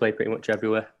think he's played pretty much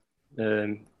everywhere.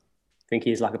 I think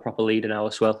he's like a proper leader now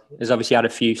as well. He's obviously had a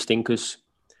few stinkers.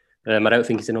 I don't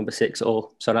think he's a number 6 at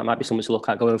all, so that might be something to look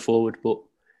at going forward. But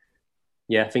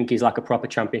yeah, I think he's like a proper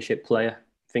championship player.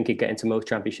 I think he'd get into most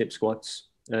championship squads.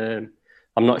 I'm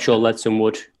not sure Ledson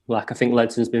would. I think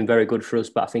Ledson's been very good for us,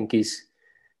 but I think he's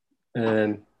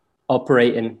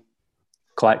operating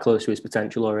quite close to his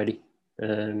potential already.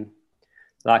 I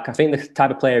think the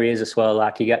type of player he is as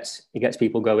well, he gets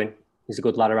people going. He's a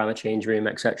good lad around the change room,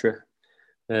 etc.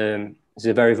 He's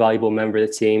a very valuable member of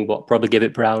the team, but probably give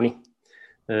it Brownie.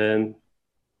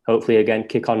 Hopefully, again,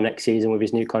 kick on next season with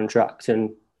his new contract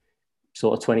and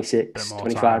sort of 26,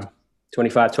 25,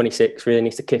 26 really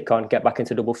needs to kick on, get back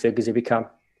into double figures if he can,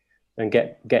 and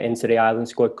get into the Ireland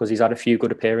squad because he's had a few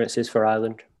good appearances for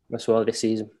Ireland as well this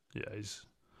season. Yeah, he's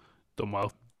done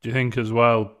well. Do you think as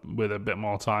well, with a bit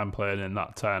more time playing in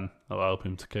that 10, it'll help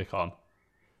him to kick on?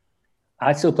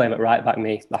 I'd still play him at right back,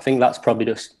 me. I think that's probably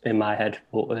just in my head.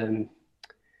 But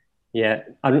yeah,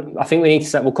 I think we need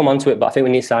to we'll come on to it, but I think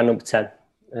we need to sign number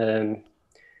 10.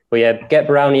 But yeah, get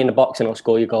Brownie in the box and he'll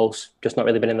score your goals. Just not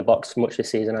really been in the box much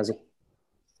this season, has he?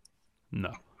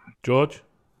 No. George?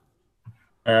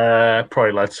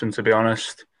 Probably Ledson, to be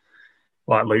honest.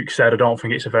 Like Luke said, I don't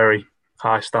think it's a very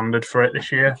high standard for it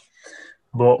this year,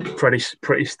 but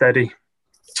pretty steady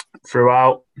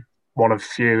throughout. One of the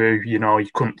few who, you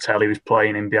couldn't tell he was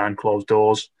playing in behind closed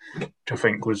doors, which I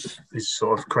think was his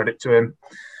sort of credit to him.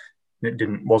 It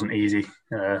wasn't easy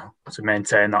to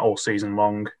maintain that all season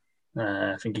long.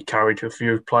 I think he carried a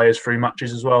few players through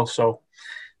matches as well, so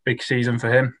big season for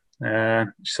him.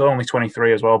 He's still only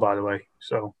 23 as well, by the way.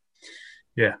 So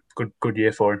yeah, good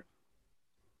year for him.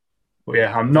 But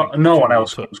yeah, no one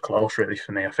else was close really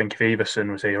for me. I think if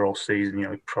Everson was here all season,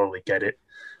 he'd probably get it.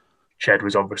 Ched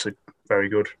was obviously very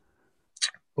good.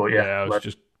 But yeah, I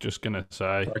was just gonna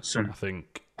say, Ledson. I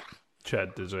think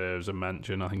Ched deserves a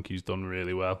mention. I think he's done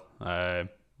really well.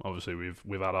 Obviously,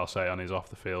 we've had our say on his off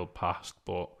the field past,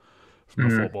 but from a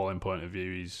footballing point of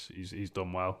view, he's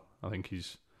done well. I think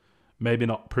he's maybe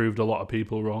not proved a lot of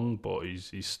people wrong, but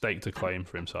he's staked a claim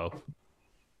for himself.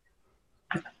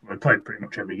 We played pretty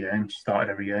much every game, started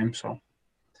every game, so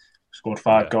scored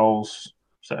 5 goals,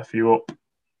 set a few up.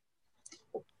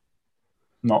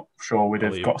 Not sure we'd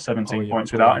have got 17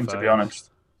 points without him, to be honest.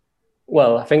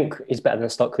 Well, I think he's better than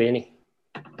Stockley, isn't he?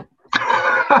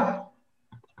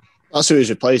 That's who he's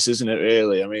replaced, isn't it,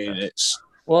 really? I mean, it's...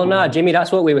 Well, no, Jimmy,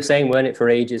 that's what we were saying, weren't it, for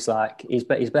ages? He's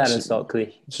better than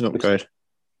Stockley. It's an upgrade.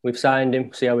 We've signed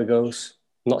him, see how he goes.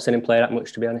 I'm not seen him play that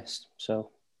much, to be honest.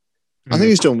 So I think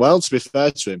he's done well, to be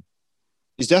fair to him.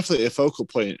 he's definitely a focal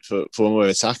point for when we're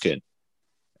attacking.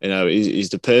 You know,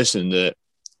 he's the person that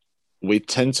we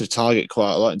tend to target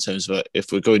quite a lot in terms of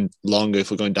if we're going longer, if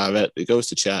we're going direct, it goes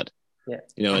to Chad. Yeah.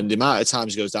 You know, and the amount of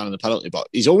times he goes down in the penalty box,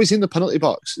 he's always in the penalty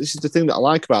box. This is the thing that I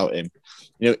like about him.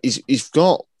 You know, he's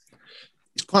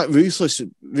quite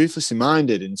ruthlessly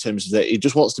minded in terms of that he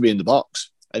just wants to be in the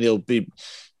box, and he'll be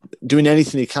doing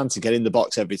anything he can to get in the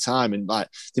box every time. And like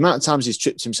the amount of times he's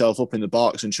tripped himself up in the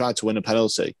box and tried to win a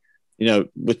penalty, you know,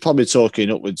 we're probably talking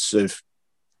upwards of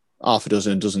half a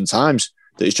dozen times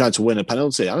that he's trying to win a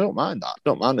penalty. I don't mind that. I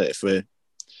don't mind it if we're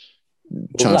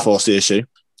trying to force the issue.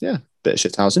 Yeah, bit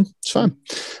of shithousing. It's fine.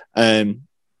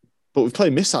 But we've probably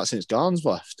missed that since Garns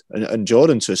left and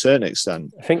Jordan to a certain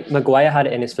extent. I think Maguire had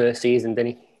it in his first season,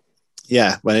 didn't he?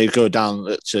 Yeah, when he'd go down,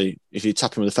 literally, if you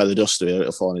tap him with a feather duster,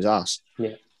 it'll fall on his ass.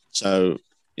 Yeah. So,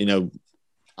 you know,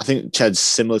 I think Ched's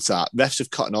similar to that. Refs have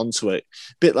cotton onto it,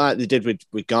 a bit like they did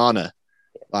with Garner.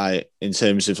 Like in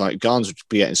terms of like Garns would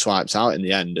be getting swiped out in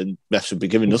the end, and refs would be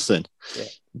giving nothing. Yeah.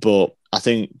 But I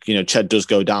think Ched does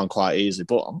go down quite easily,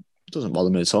 but it doesn't bother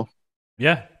me at all.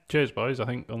 Yeah, cheers, boys. I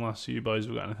think unless you boys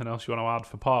have got anything else you want to add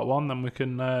for part one, then we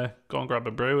can go and grab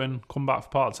a brew and come back for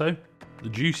part two. The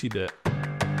juicy bit.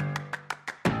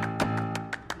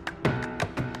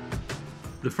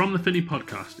 The From the Finney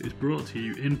podcast is brought to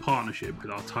you in partnership with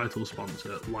our title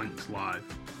sponsor, Lancs Live.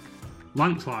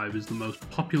 Lancs Live is the most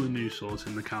popular news source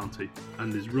in the county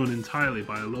and is run entirely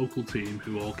by a local team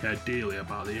who all care dearly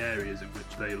about the areas in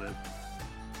which they live.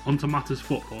 On to matters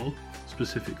football,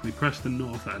 specifically Preston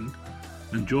North End,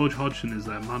 and George Hodgson is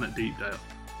their man at Deepdale.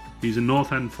 He's a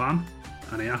North End fan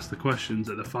and he asks the questions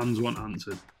that the fans want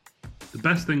answered. The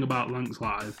best thing about Lancs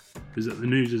Live is that the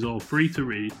news is all free to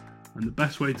read, and the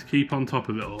best way to keep on top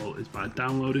of it all is by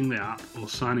downloading the app or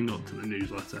signing up to the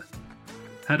newsletter.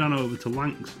 Head on over to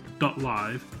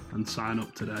lancs.live and sign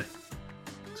up today.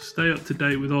 To stay up to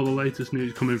date with all the latest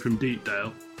news coming from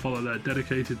Deepdale, follow their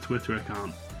dedicated Twitter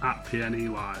account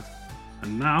 @PNELive.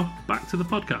 And now, back to the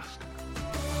podcast.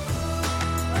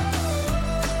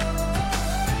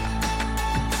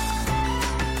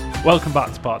 Welcome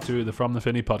back to part two of the From the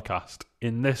Finney podcast.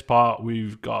 In this part,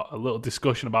 we've got a little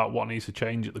discussion about what needs to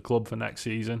change at the club for next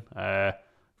season.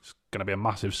 It's going to be a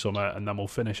massive summer, and then we'll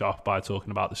finish off by talking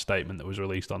about the statement that was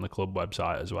released on the club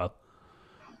website as well.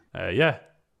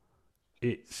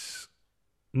 It's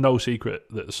no secret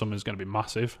that the summer is going to be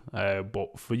massive.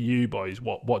 But for you boys,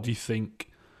 what do you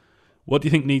think? What do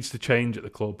you think needs to change at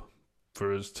the club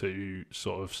for us to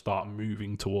sort of start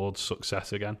moving towards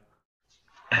success again?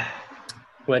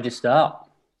 Where'd you start? I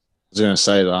was going to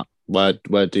say that.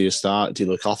 Where do you start? Do you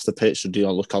look off the pitch or do you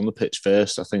look on the pitch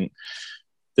first? I think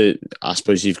that I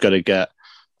suppose you've got to get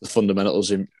the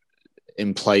fundamentals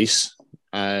in place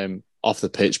off the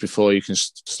pitch before you can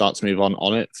start to move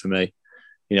on it. For me,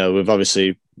 you know, we've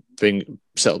obviously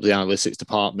set up the analytics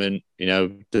department. You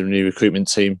know, the new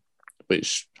recruitment team,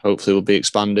 which hopefully will be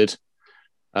expanded,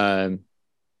 because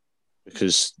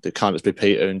they can't just be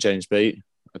Peter and James Beat.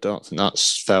 I don't think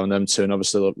that's fair on them too, and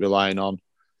obviously relying on.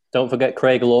 Don't forget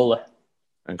Craig Lawler.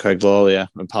 And Craig Lawler, yeah,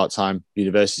 and part-time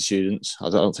university students. I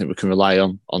don't think we can rely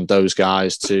on those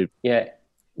guys to... Yeah,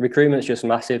 recruitment's just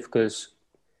massive because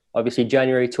obviously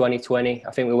January 2020,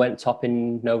 I think we went top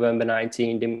in November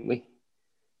 19, didn't we?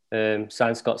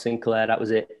 Signed Scott Sinclair, that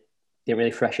was it. Didn't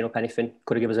really freshen up anything.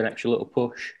 Could have given us an extra little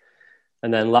push.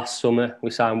 And then last summer,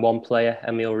 we signed one player,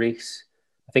 Emile Rees.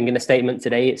 I think in the statement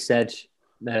today, it said...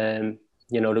 there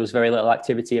was very little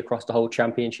activity across the whole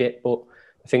championship, but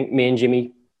I think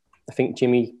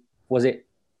Jimmy, was it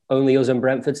only us and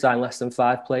Brentford signed less than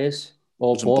 5 players?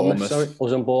 Or Bournemouth.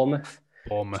 Us and Bournemouth.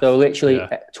 So literally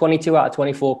 22 out of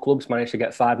 24 clubs managed to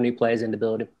get 5 new players in the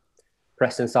building.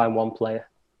 Preston signed 1 player.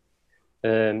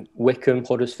 Wickham,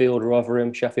 Huddersfield,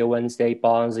 Rotherham, Sheffield Wednesday,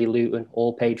 Barnsley, Luton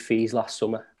all paid fees last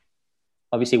summer.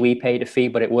 Obviously we paid a fee,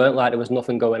 but it weren't like there was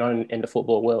nothing going on in the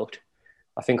football world.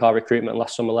 I think our recruitment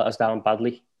last summer let us down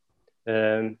badly.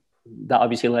 That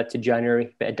obviously led to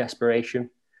January, bit of desperation.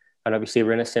 And obviously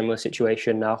we're in a similar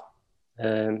situation now.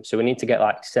 So we need to get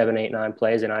like 7, 8, 9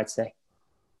 players in, I'd say.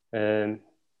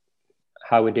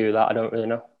 How we do that, I don't really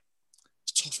know.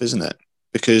 It's tough, isn't it?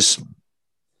 Because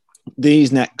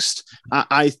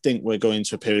I think we're going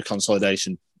to a period of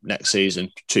consolidation next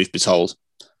season, truth be told.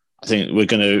 I think we're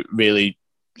going to really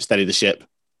steady the ship.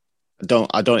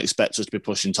 I don't expect us to be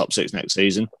pushing top 6 next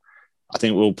season. I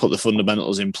think we'll put the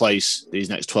fundamentals in place these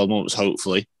next 12 months,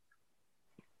 hopefully.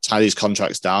 Tie these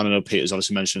contracts down. I know Peter's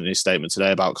obviously mentioned in his statement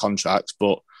today about contracts,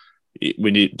 but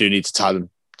we do need to tie the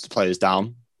players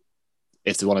down.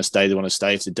 If they want to stay, they want to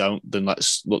stay. If they don't, then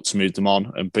let's look to move them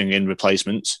on and bring in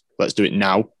replacements. Let's do it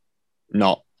now,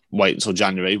 not wait until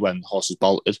January when the horse is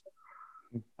bolted,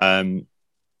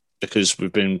 because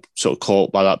we've been sort of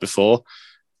caught by that before.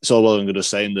 It's all well and good as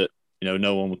saying that,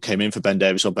 no one came in for Ben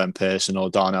Davies or Ben Pearson or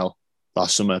Darnell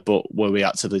last summer, but were we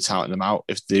actively touting them out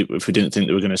if we didn't think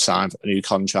they were going to sign a new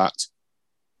contract?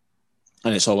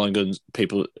 And it's all well and good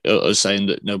people are saying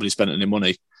that nobody spent any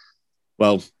money.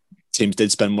 Well, teams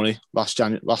did spend money last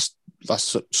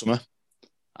summer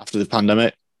after the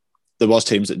pandemic. There was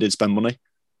teams that did spend money.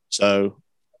 So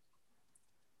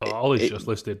Ollie's just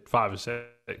listed 5 or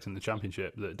 6 in the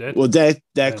Championship that did. Well, they're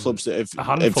clubs that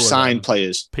have signed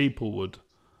players. People would.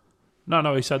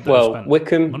 No, he said that. Well,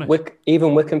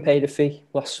 Wickham paid a fee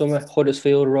last summer.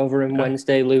 Huddersfield, Rotherham,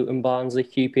 Wednesday, Luton, Barnsley,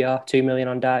 QPR, 2 million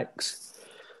on Dykes.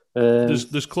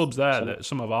 There's clubs there that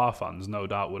some of our fans no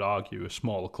doubt would argue are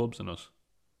smaller clubs than us.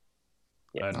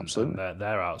 Yeah, absolutely. And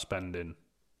they're outspending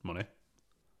money.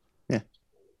 Yeah.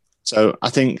 So I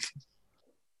think,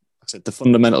 like I said, the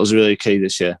fundamentals are really key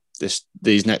this year.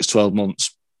 These next 12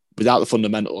 months. Without the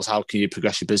fundamentals, how can you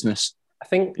progress your business? I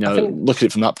think look at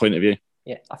it from that point of view.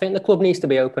 Yeah, I think the club needs to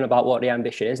be open about what the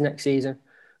ambition is next season.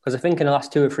 Because I think in the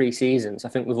last 2 or 3 seasons, I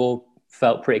think we've all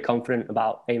felt pretty confident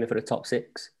about aiming for the top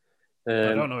 6.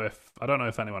 I don't know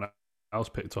if anyone else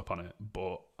picked up on it,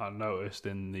 but I noticed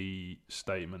in the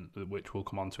statement, which we'll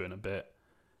come on to in a bit,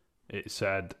 it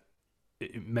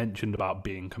mentioned about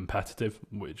being competitive,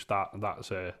 which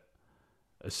that's a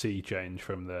sea change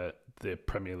from the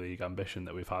Premier League ambition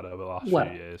that we've had over the last few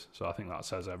years. So I think that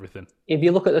says everything. If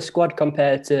you look at the squad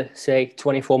compared to, say,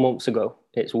 24 months ago,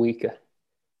 it's weaker.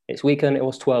 It's weaker than it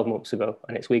was 12 months ago,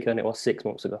 and it's weaker than it was 6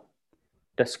 months ago.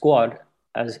 The squad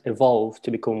has evolved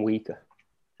to become weaker,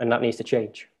 and that needs to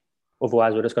change.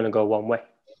 Otherwise, we're just going to go one way.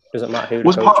 Doesn't matter who.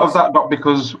 Was part of that not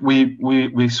because we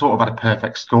sort of had a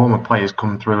perfect storm of players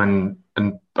come through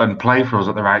and play for us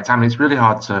at the right time? It's really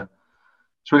hard to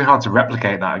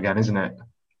replicate that again, isn't it?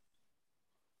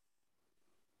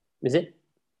 Is it?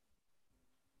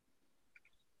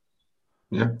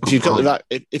 Yeah. If you've got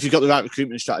the right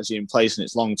recruitment strategy in place and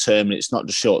it's long term and it's not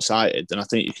just short sighted, then I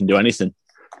think you can do anything.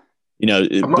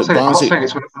 I'm not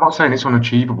saying it's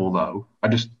unachievable though. I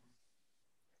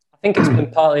think it's been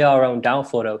partly our own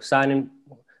downfall though.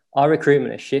 Our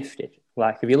recruitment has shifted.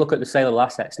 Like if you look at the saleable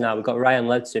assets now, we've got Ryan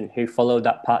Ledson who followed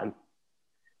that pattern.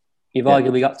 You've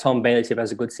arguably got Tom Bailey who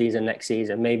has a good season next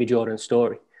season, maybe Jordan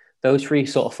Story. Those 3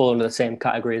 sort of fall under the same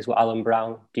category as what Alan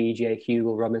Brown, DJ,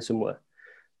 Hugo Robinson were.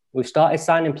 We've started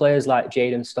signing players like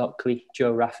Jayden Stockley,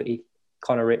 Joe Rafferty,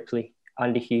 Connor Ripley,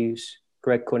 Andy Hughes,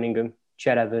 Greg Cunningham,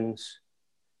 Ched Evans,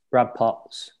 Brad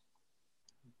Potts.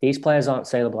 These players aren't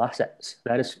saleable assets.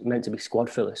 They're just meant to be squad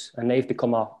fillers, and they've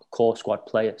become our core squad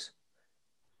players.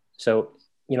 So,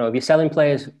 if you're selling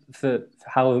players for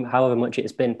however much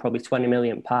it's been, probably £20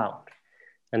 million,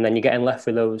 and then you're getting left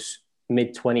with those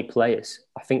mid-20 players,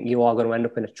 I think you are going to end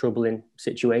up in a troubling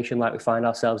situation like we find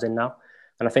ourselves in now.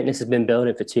 And I think this has been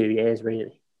building for 2 years,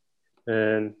 really.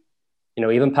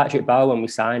 Even Patrick Bauer, when we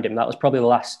signed him, that was probably the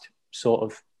last sort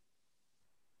of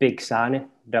big signing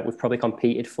that we've probably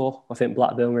competed for. I think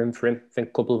Blackburn were in for him. I think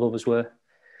a couple of others were.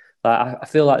 I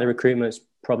feel like the recruitment's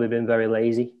probably been very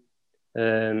lazy.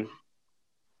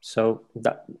 So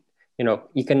that,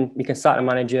 you can sack the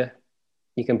manager,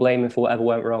 you can blame him for whatever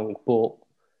went wrong, but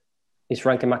is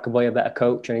Frankie McAvoy a better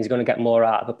coach and he's going to get more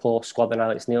out of a poor squad than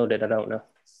Alex Neil did? I don't know.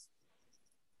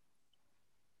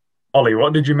 Ollie,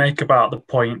 what did you make about the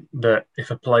point that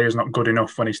if a player's not good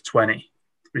enough when he's 20,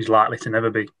 he's likely to never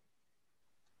be?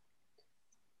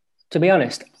 To be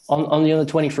honest, on the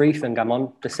under-23 thing, I'm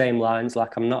on the same lines.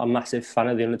 Like, I'm not a massive fan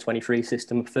of the under-23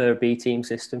 system. I prefer a B-team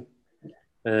system.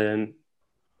 You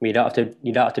don't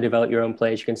have to develop your own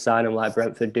players. You can sign them like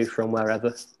Brentford do from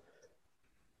wherever.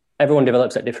 Everyone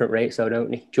develops at different rates, though, don't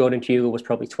they? Jordan Hugo was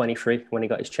probably 23 when he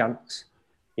got his chance.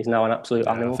 He's now an absolute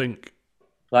animal. I think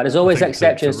there's always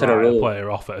exceptions to the rule. To write a player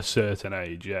off at a certain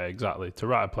age, yeah, exactly. To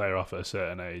write a player off at a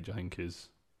certain age, I think is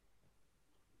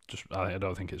just. I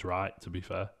don't think it's right. To be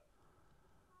fair,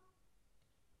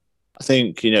 I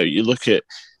think you look at.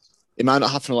 It might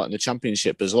not happen a lot in the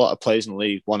Championship. There's a lot of players in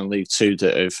League One and League Two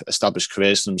that have established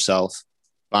careers for themselves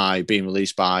by being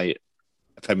released by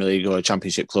a Premier League or a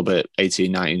Championship club at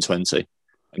 18, 19, 20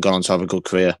 and gone on to have a good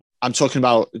career. I'm talking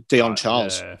about Dion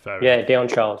Charles. Yeah, Dion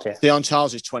Charles, yeah. Dion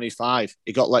Charles is 25.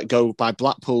 He got let go by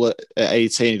Blackpool at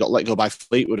 18. He got let go by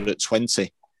Fleetwood at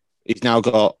 20. He's now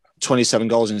got 27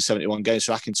 goals in 71 games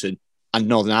for Accrington and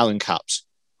Northern Ireland caps.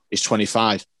 He's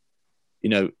 25.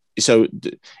 So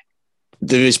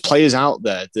there is players out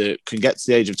there that can get to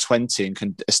the age of 20 and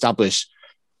can establish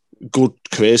good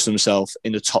careers for themselves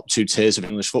in the top 2 tiers of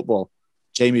English football.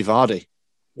 Jamie Vardy,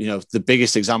 the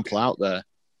biggest example out there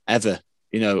ever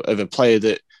of a player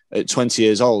that at 20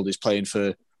 years old is playing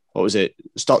for, what was it,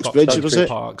 Stocksbridge, was it?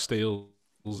 Park Steels,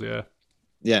 yeah.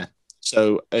 Yeah.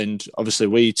 So, and obviously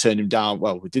we turned him down.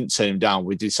 Well, we didn't turn him down.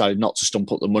 We decided not to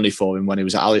stump up the money for him when he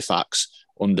was at Halifax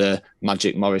under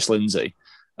Magic Maurice Lindsay.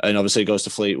 And obviously he goes to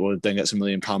Fleetwood, then gets £1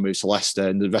 million move to Leicester,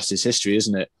 and the rest is history,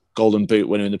 isn't it? Golden Boot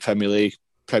winner in the Premier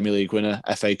League winner,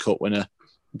 FA Cup winner,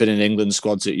 been in England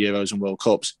squads at Euros and World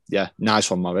Cups. Yeah,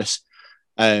 nice one, Maurice.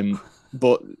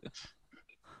 But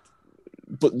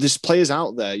there's players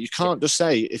out there. You can't just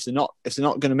say if they're not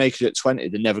going to make it at 20,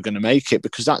 they're never going to make it,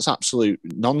 because that's absolute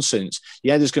nonsense.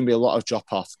 Yeah, there's going to be a lot of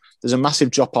drop off. There's a massive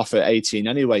drop off at 18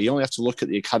 anyway. You only have to look at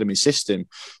the academy system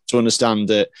to understand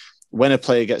that when a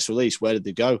player gets released, where did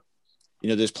they go?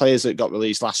 There's players that got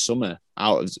released last summer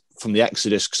from the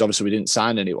Exodus, because obviously we didn't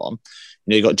sign anyone.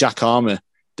 You got Jack Armour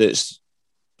that's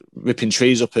ripping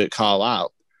trees up at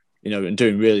Carlisle, and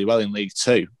doing really well in League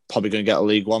Two. Probably going to get a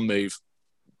League One move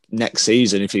next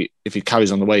season if he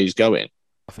carries on the way he's going.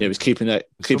 He's keeping their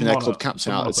club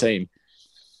captain out of the team.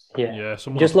 Yeah.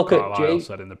 Someone just look Carlisle at Jay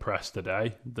said in the press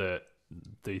today that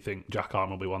they think Jack Arm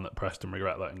will be one that Preston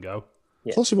regret letting go.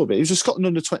 Of course he will be. He was a Scotland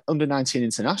under 19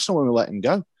 international when we let him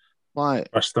go.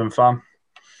 Like, Preston fan.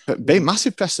 Big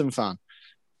massive Preston fan.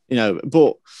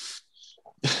 But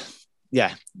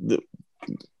yeah,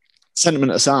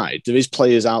 sentiment aside, there is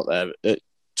players out there at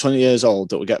 20 years old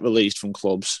that will get released from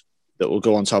clubs that will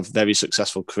go on to have very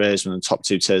successful careers in the top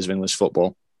 2 tiers of English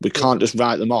football. We can't just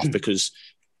write them off because,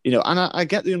 and I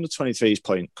get the under-23s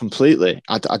point completely.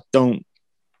 I don't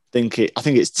think I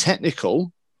think it's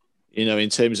technical, in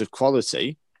terms of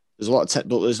quality. There's a lot of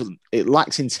but it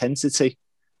lacks intensity.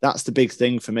 That's the big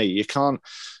thing for me. You can't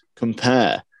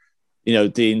compare,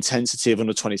 the intensity of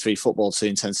under-23 football to the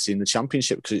intensity in the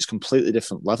Championship, because it's completely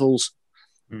different levels.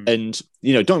 And,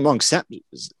 don't get me wrong, Sepp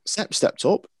stepped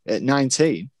up at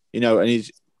 19, and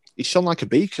he's shone like a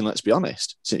beacon, let's be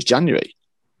honest, since January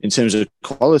in terms of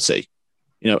quality,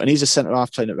 and he's a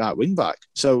centre-half playing at right wing-back.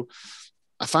 So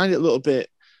I find it a little bit...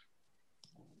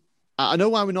 I know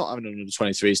why we're not having an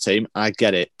under-23s team. I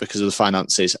get it because of the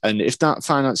finances. And if that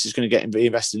finance is going to get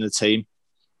reinvested in the team,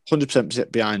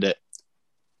 100% behind it.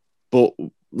 But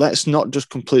let's not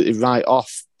just completely write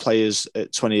off players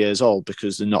at 20 years old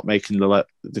because they're not making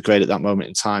the grade at that moment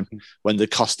in time, when they're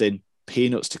costing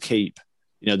peanuts to keep,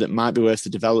 that might be worth the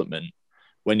development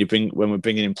when we're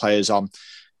bringing in players on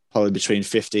probably between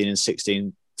 15 and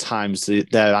 16 times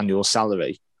their annual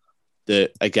salary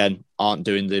that, again, aren't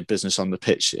doing the business on the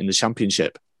pitch in the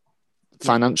Championship.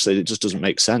 Financially, it just doesn't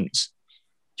make sense.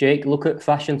 Jake, look at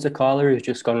Fashion Sakala, who's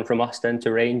just gone from Ostend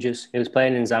to Rangers. He was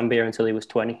playing in Zambia until he was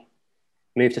 20.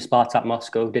 Moved to Spartak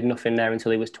Moscow, did nothing there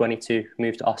until he was 22.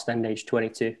 Moved to Ostend, age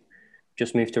 22.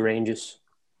 Just moved to Rangers.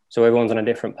 So everyone's on a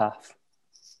different path.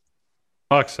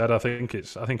 Like I said, I think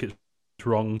it's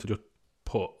wrong to just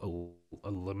put a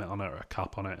limit on it or a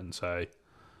cap on it and say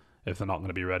if they're not going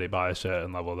to be ready by a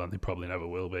certain level, then they probably never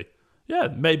will be. Yeah,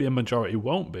 maybe a majority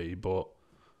won't be, but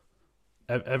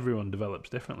everyone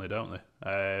develops differently, don't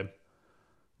they?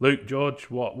 Luke, George,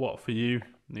 what for you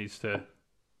needs to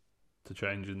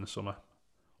change in the summer?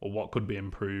 Or what could be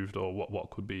improved, or what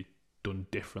could be done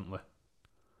differently?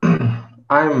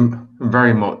 I'm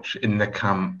very much in the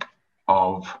camp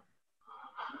of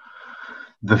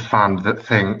the fan that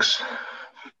thinks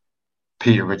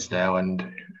Peter Ridsdale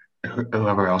and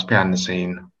whoever else behind the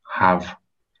scene have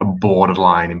a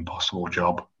borderline impossible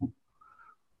job.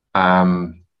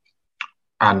 And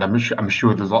I'm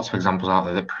sure there's lots of examples out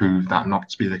there that prove that not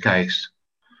to be the case.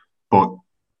 But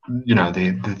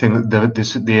the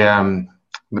thing,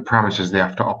 the parameters they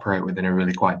have to operate within are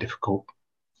really quite difficult.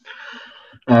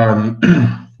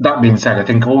 That being said, I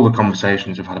think all the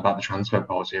conversations we've had about the transfer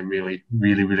policy are really,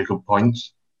 really, really good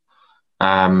points.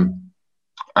 And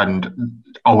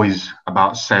always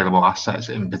about saleable assets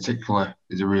in particular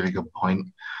is a really good point.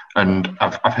 And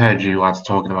I've heard you lads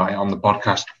talking about it on the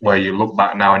podcast, where you look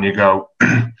back now and you go,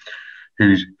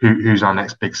 who's our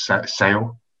next big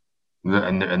sale?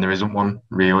 And there isn't one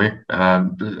really.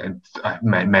 It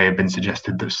may have been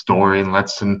suggested that Story and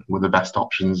Ledson were the best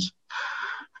options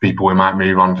for people we might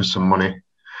move on for some money,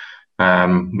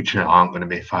 which aren't going to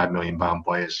be £5 million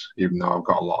players, even though I've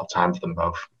got a lot of time for them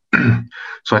both.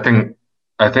 So I think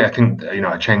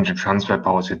a change of transfer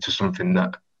policy to something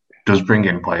that does bring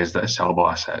in players that are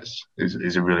sellable assets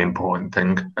is a really important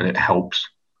thing, and it helps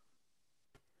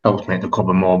make the club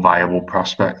a more viable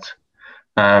prospect.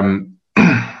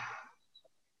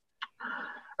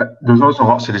 There's also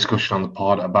lots of discussion on the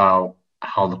pod about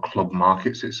how the club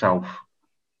markets itself,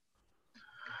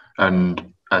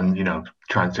 and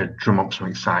trying to drum up some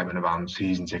excitement around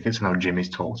season tickets. I know Jimmy's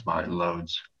talked about it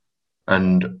loads.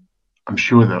 and I'm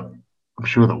sure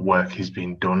that work is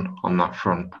being done on that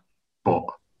front, but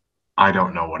I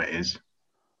don't know what it is,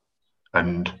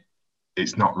 and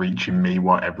it's not reaching me,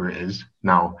 whatever it is.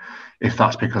 Now, if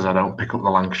that's because I don't pick up the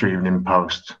Lancashire Evening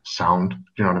Post, sound, do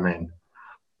you know what I mean?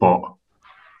 But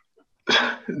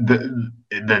there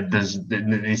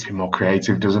needs to be more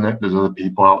creative, doesn't it? There's other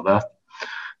people out there,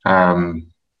 to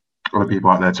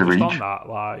reach. Just on that,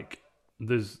 like,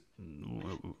 there's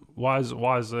why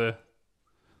are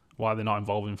they not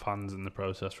involving fans in the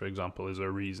process, for example? Is there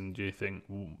a reason, do you think,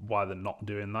 why they're not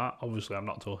doing that? Obviously, I'm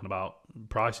not talking about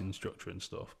pricing structure and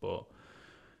stuff, but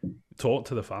talk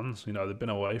to the fans. You know, they've been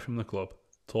away from the club.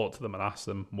 Talk to them and ask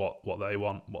them what they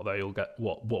want, what they'll get,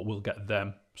 what will get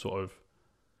them sort of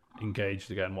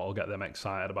engaged again, what will get them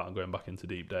excited about going back into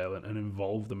Deepdale, and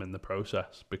involve them in the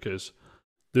process. Because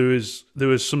there was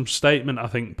some statement, I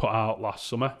think, put out last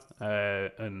summer,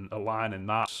 and a line in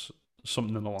that,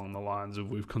 something along the lines of,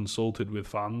 we've consulted with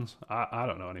fans. I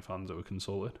don't know any fans that were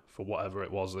consulted for whatever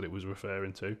it was that it was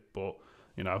referring to, but,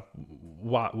 you know,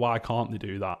 why can't they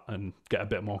do that and get a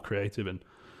bit more creative and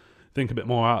think a bit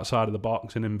more outside of the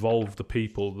box and involve the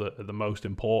people that are the most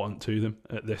important to them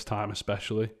at this time,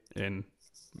 especially in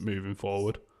moving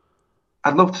forward?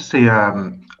 I'd love to see,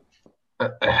 again,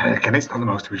 it's not the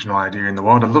most original idea in the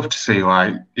world. I'd love to see,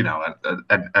 like, you know,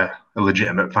 a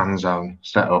legitimate fan zone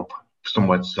set up,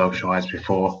 somewhere to socialise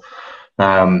before.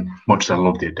 Much as I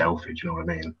love the Adelphi, do you know what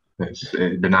I mean?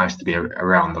 It'd be nice to be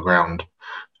around the ground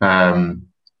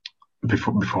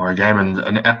before a game.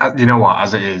 And you know what?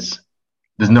 As it is,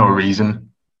 there's no reason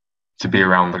to be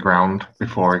around the ground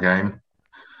before a game.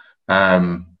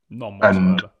 None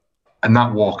whatsoever. And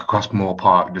that walk across Moore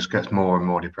Park just gets more and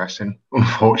more depressing,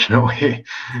 unfortunately,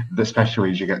 especially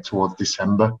as you get towards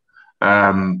December.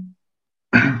 So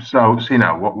you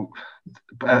know,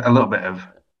 a little bit of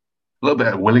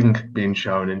willing being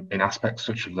shown in aspects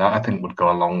such as that, I think, would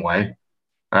go a long way.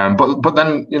 But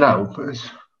then, you know,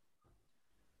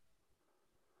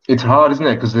 it's hard, isn't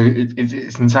it? Because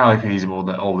it's entirely feasible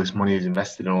that all this money is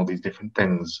invested in all these different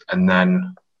things, and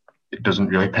then it doesn't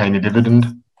really pay any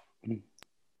dividend.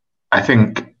 I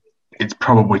think it's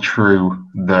probably true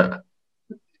that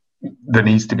there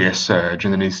needs to be a surge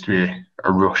and there needs to be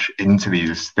a rush into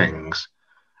these things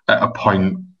at a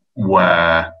point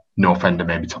where North End are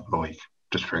maybe top of the league,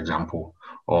 just for example,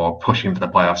 or pushing for the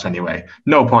playoffs anyway.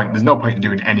 There's no point in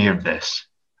doing any of this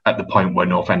at the point where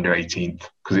North End are 18th,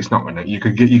 because it's not going to. You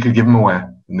could give them away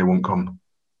and they won't come.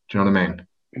 Do you know what I mean?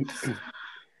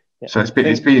 Yeah. So it's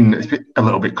been a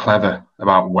little bit clever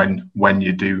about when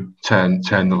you do turn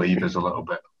the levers a little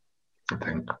bit, I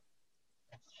think.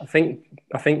 I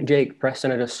think Jake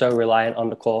Preston are just so reliant on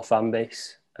the core fan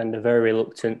base, and they're very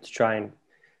reluctant to try and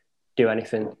do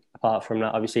anything apart from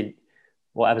that. Obviously,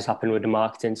 whatever's happened with the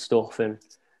marketing stuff and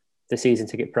the season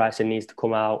ticket pricing needs to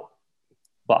come out.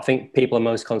 But I think people are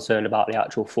most concerned about the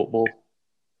actual football.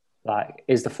 Like,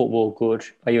 is the football good?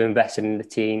 Are you investing in the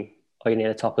team? Are you near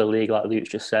the top of the league, like Luke's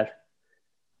just said?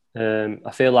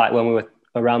 I feel like when we were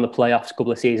around the playoffs a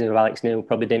couple of seasons with Alex Neil, we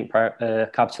probably didn't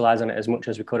capitalise on it as much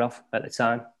as we could have at the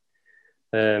time.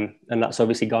 And that's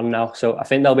obviously gone now. So I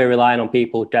think they'll be relying on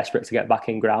people desperate to get back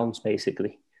in grounds,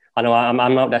 basically. I know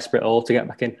I'm not desperate at all to get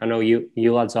back in. I know you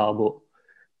lads are, but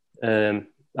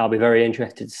I'll be very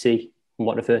interested to see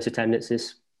what the first attendance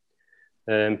is.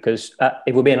 Because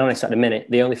if we're being honest at the minute,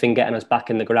 the only thing getting us back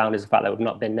in the ground is the fact that we've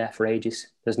not been there for ages.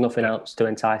 There's nothing else to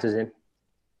entice us in.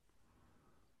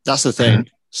 That's the thing.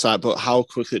 So, but how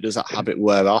quickly does that habit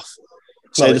wear off?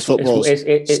 Say the football's...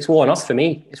 It's worn off for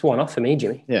me. It's worn off for me,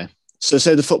 Jimmy. Yeah. So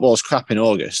say the football's crap in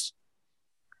August.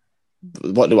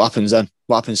 What happens then?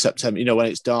 What happens in September? You know, when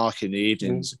it's dark in the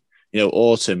evenings, you know,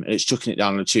 autumn, and it's chucking it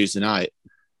down on a Tuesday night,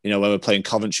 you know, when we're playing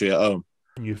Coventry at home.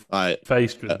 You've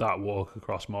faced with that walk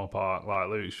across Moore Park, like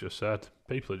Luke's just said,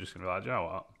 people are just going to be like, you know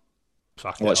what?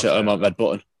 Watch it at home on red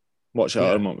button. Watch it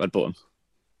at home on red button.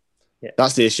 Yeah.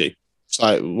 That's the issue. It's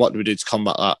like, what do we do to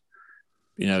combat that?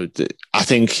 You know, I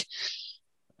think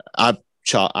I've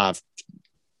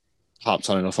harped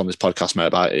on enough on this podcast, mate,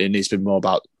 about it. It needs to be more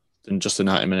about than just the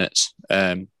 90 minutes.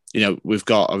 You know, we've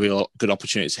got a real good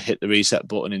opportunity to hit the reset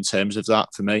button in terms of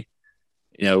that for me.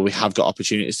 You know, we have got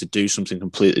opportunities to do something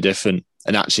completely different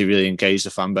and actually really engage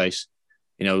the fan base.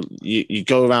 You know, you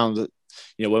go around, you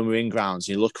know, when we're in grounds,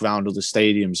 you look around other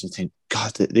stadiums and think,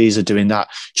 God, these are doing that.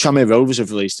 Tranmere Rovers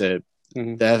have released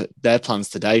their plans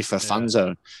today for a fan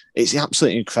zone. It's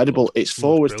absolutely incredible. It's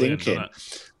forward thinking,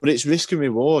 but it's risk and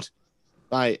reward.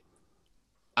 Like,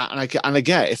 and I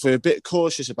get if we're a bit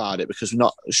cautious about it because we're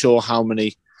not sure how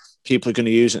many people are going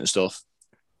to use it and stuff.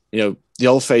 You know, the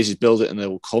old phrase is build it and they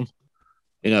will come.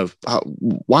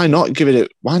 Why not give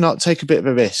it? Why not take a bit of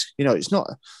a risk? It's not.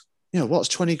 What's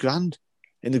 20 grand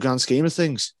in the grand scheme of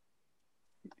things?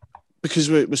 Because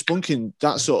we're spunking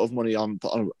that sort of money on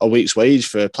a week's wage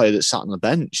for a player that's sat on the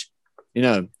bench.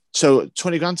 So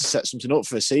 20 grand to set something up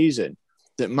for a season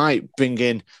that might bring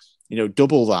in,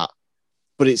 double that,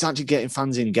 but it's actually getting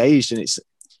fans engaged, and it's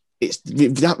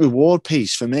that reward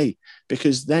piece for me,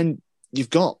 because then you've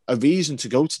got a reason to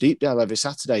go to Deepdale every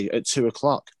Saturday at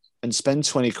 2:00 and spend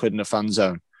 20 quid in a fan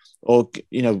zone, or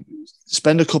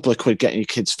spend a couple of quid getting your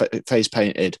kids' face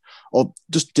painted, or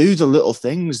just do the little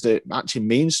things that actually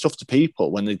mean stuff to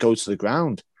people when they go to the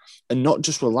ground, and not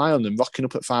just rely on them rocking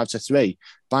up at 5 to 3,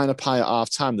 buying a pie at half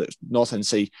time that North End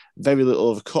see very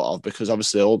little of a cut of, because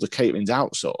obviously all the catering's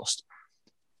outsourced.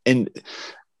 And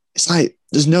it's like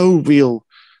there's no real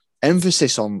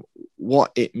emphasis on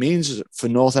what it means for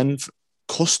North End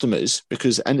customers,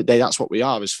 because at the end of the day, that's what we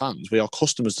are as fans. We are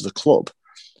customers to the club.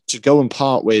 To go and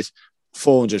part with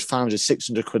 400, 500,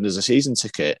 600 quid as a season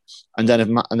ticket, and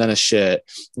then a shirt,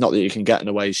 not that you can get an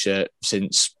away shirt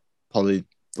since probably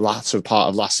the latter part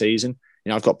of last season.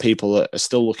 I've got people that are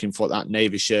still looking for that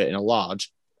navy shirt in a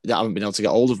large that haven't been able to get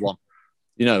hold of one.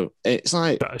 It's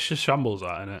like... It's just shambles,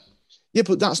 that, isn't it? Yeah,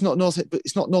 but that's not North. But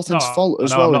it's not North End's fault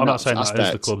as well. I'm not saying that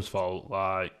is the club's fault.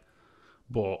 But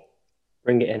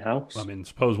bring it in house. I mean,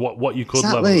 suppose what you could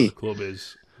level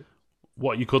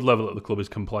at the club is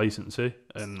complacency,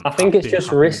 and I think it's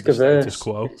just risk averse.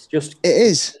 It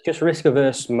is just risk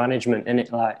averse management, and it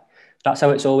that's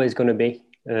how it's always going to be.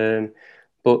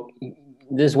 But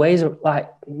there's ways of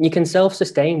you can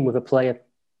self-sustain with a player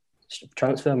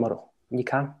transfer model. You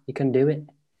can do it.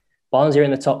 Barnsley are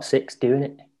in the top 6 doing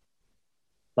it.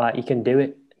 You can do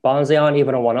it. Barnsley aren't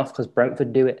even a one-off because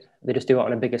Brentford do it. They just do it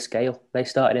on a bigger scale. They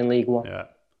started in League One. Yeah.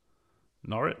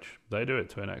 Norwich, they do it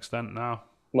to an extent now.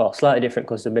 Well, slightly different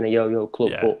because they've been a yo-yo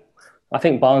club. Yeah. But I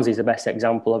think Barnsley's the best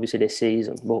example, obviously, this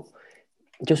season. But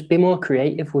just be more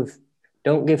creative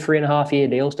don't give 3.5-year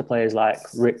deals to players like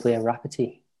Ripley and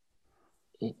Rapity.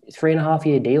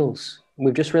 3.5-year deals.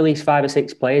 We've just released 5 or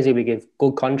 6 players who we give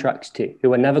good contracts to,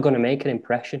 who are never going to make an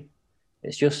impression.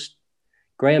 It's just...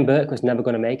 Graham Burke was never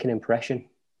going to make an impression. Do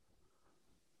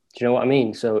you know what I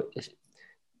mean? So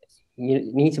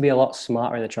you need to be a lot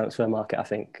smarter in the transfer market, I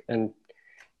think.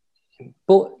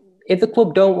 But if the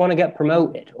club don't want to get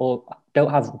promoted or don't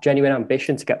have genuine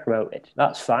ambition to get promoted,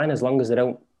 that's fine, as long as they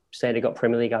don't say they got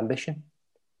Premier League ambition.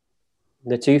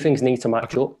 The two things need to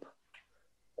match up.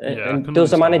 And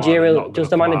does the managerial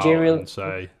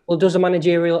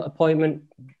appointment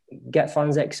get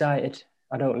fans excited?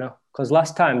 I don't know. Because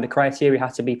last time the criteria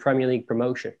had to be Premier League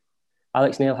promotion.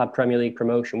 Alex Neil had Premier League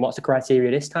promotion. What's the criteria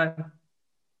this time?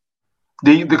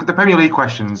 The Premier League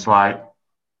question's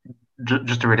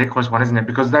just a ridiculous one, isn't it?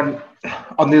 Because then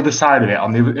on the other side of it,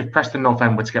 if Preston North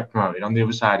End were to get promoted, on the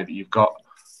other side of it, you've got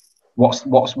what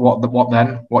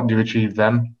then? What do you achieve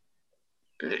then?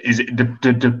 Is it do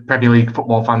Premier League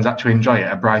football fans actually enjoy it?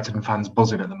 Are Brighton fans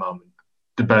buzzing at the moment?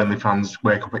 Do Burnley fans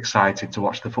wake up excited to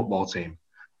watch the football team?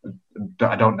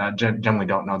 I generally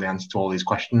don't know the answer to all these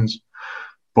questions,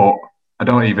 but I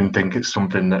don't even think it's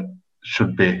something that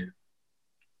should be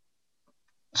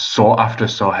sought after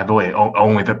so heavily.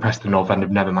 Only that Preston North End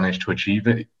have never managed to achieve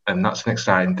it, and that's an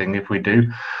exciting thing if we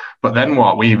do. But then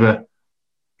what? We either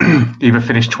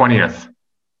finish 20th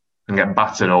and get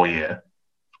battered all year,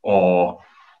 or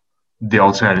the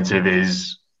alternative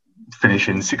is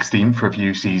finishing 16th for a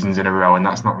few seasons in a row, and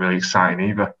that's not really exciting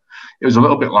either. It was a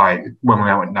little bit like when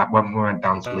we went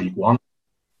down to League One,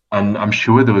 and I'm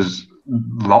sure there was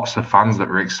lots of fans that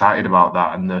were excited about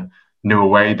that and the new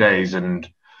away days and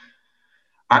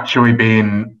actually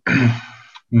being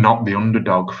not the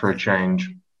underdog for a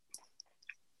change.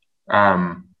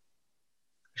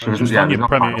 Just on your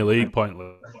Premier League point,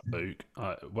 Luke,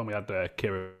 when we had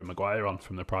Kieran Maguire on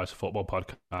from the Price of Football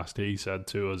podcast, he said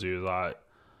to us, he was like,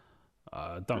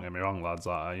 don't get me wrong, lads,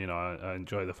 I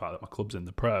enjoy the fact that my club's in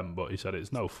the Prem, but he said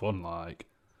it's no fun. I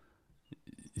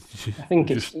think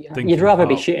you'd rather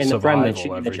be shit in the Prem than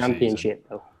shit in the Championship,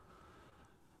 though.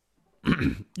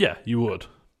 Yeah, you would.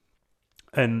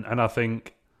 And I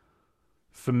think,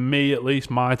 for me at least,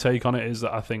 my take on it is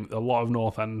that I think a lot of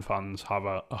North End fans have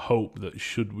a hope that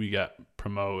should we get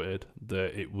promoted,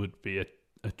 that it would be a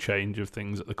change of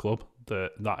things at the club,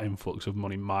 that influx of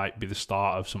money might be the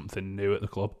start of something new at the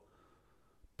club.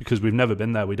 Because we've never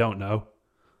been there, we don't know.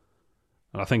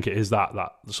 And I think it is that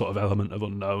sort of element of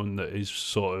unknown that is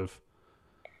sort of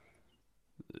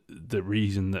the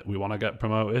reason that we want to get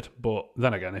promoted. But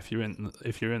then again, if you're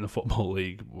in the Football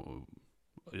League,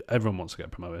 everyone wants to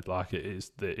get promoted. Like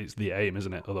it's the aim,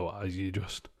 isn't it? Otherwise, you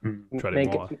just tread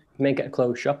it more. Make it a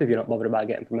closed shop if you're not bothered about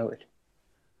getting promoted.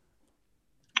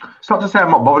 It's not to say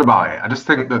I'm not bothered about it. I just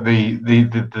think that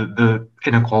the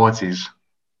inequalities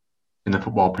in the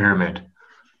football pyramid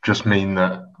just mean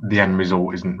that the end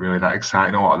result isn't really that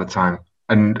exciting a lot of the time.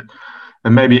 And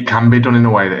maybe it can be done in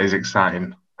a way that is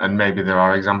exciting. And maybe there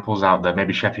are examples out there.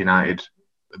 Maybe Sheffield United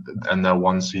and their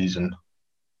one season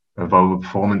of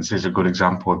overperformance is a good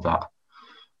example of that.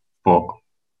 But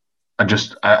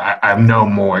I'm no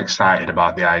more excited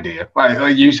about the idea.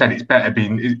 Like you said, it's better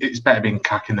being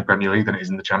CAC in the Premier League than it is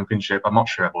in the Championship. I'm not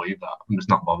sure I believe that. I'm just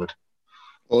not bothered.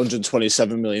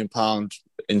 £127 million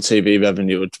in TV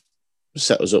revenue would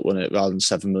set us up, wouldn't it, rather than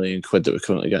 £7 million that we're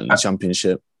currently getting in the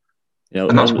Championship. You know,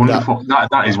 and that's wonderful.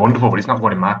 That is wonderful, but it's not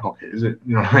going in my pocket, is it?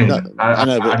 You know what I mean? I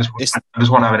know, I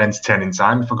just want to have an entertaining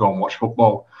time if I go and watch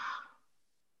football.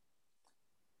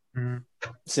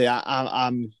 See,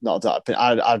 I'm not that.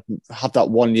 I'd have that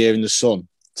 1 year in the sun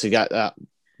to get that.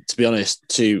 To be honest,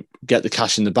 to get the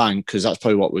cash in the bank, because that's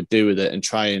probably what we'd do with it, and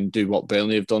try and do what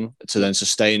Burnley have done to then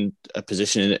sustain a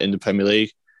position in the Premier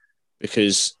League.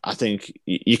 Because I think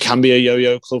you can be a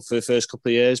yo-yo club for the first couple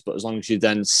of years, but as long as you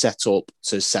then set up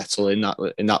to settle in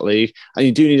that league, and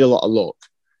you do need a lot of luck.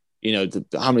 You know,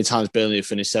 how many times Burnley have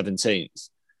finished 17th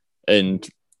and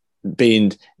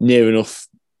being near enough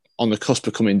on the cusp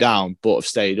of coming down, but have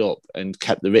stayed up and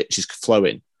kept the riches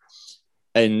flowing.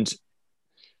 And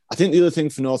I think the other thing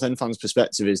from North End fans'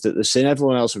 perspective is that they've seen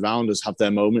everyone else around us have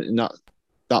their moment in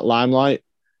that limelight.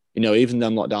 You know, even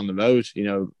them lot down the road, you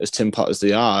know, as Tim Pot as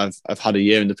they are, I've had a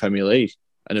year in the Premier League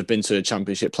and have been to a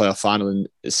Championship playoff final. And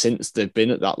since they've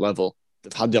been at that level,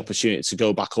 they've had the opportunity to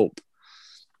go back up.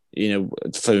 You know,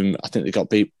 from, I think they got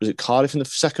beat, was it Cardiff in the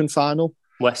second final?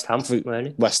 West Ham,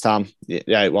 really? West Ham,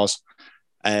 yeah, it was.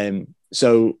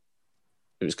 So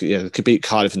it was, yeah, they could beat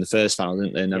Cardiff in the first final,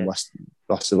 didn't they? And then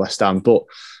lost to West Ham. But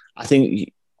I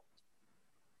think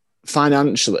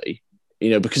financially, you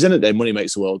know, because in the day, money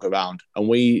makes the world go round, and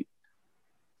we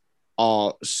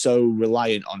are so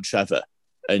reliant on Trevor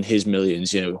and his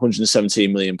millions. You know,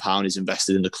 £117 million is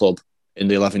invested in the club in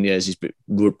the 11 years he's been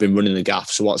running the gaff.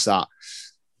 So what's that?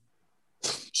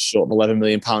 Sort of £11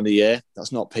 million a year.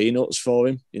 That's not peanuts for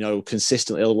him. You know,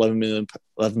 consistently £11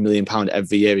 million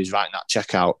every year he's writing that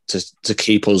check out to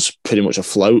keep us pretty much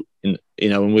afloat. You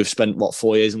know, and we've spent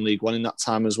 4 years in League One in that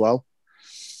time as well.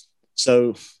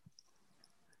 So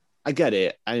I get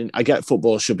it, and I get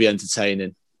football should be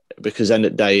entertaining because end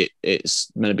of the day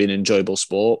it's meant to be an enjoyable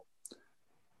sport.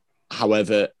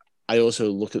 However, I also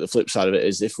look at the flip side of it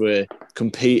is if we're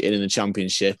competing in the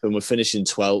Championship and we're finishing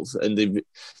 12th, and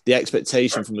the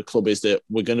expectation from the club is that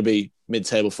we're going to be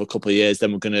mid-table for a couple of years,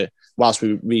 then we're going to, whilst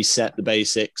we reset the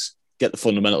basics, get the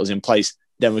fundamentals in place,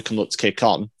 then we can look to kick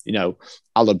on. You know,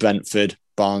 a la Brentford,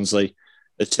 Barnsley,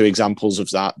 the two examples of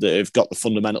that have got the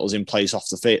fundamentals in place off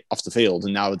the field,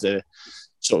 and now they're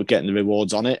sort of getting the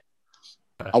rewards on it.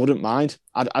 I wouldn't mind.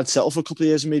 I'd settle for a couple of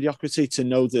years of mediocrity to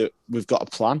know that we've got a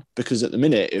plan, because at the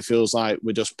minute it feels like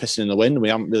we're just pissing in the wind. We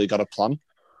haven't really got a plan.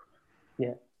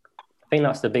 Yeah, I think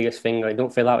that's the biggest thing. I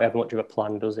don't feel like we have much of a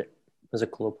plan, does it, as a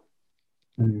club?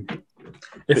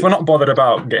 If we're not bothered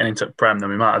about getting into Prem, then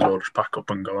we might as well just pack up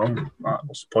and go home. Like,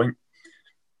 what's the point?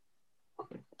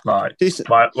 Like,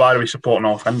 why do we support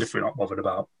North End if we're not bothered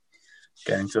about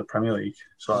getting into the Premier League?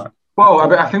 So, well,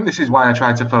 I think this is why I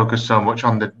tried to focus so much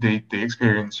on the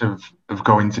experience of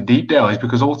going to Deepdale, is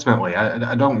because ultimately if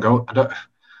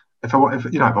I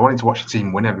wanted to watch a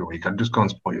team win every week, I'd just go and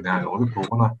support United or Liverpool,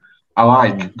 wouldn't I? I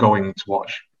like going to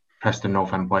watch Preston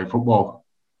North End play football,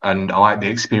 and I like the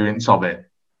experience of it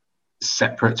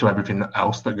separate to everything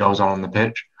else that goes on the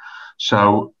pitch.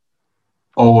 So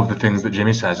all of the things that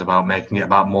Jimmy says about making it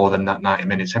about more than that 90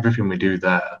 minutes, everything we do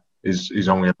there is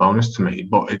only a bonus to me.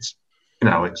 But it's, you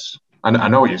know, I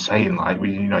know what you're saying. Like,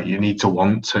 you need to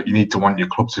want your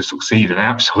club to succeed, and I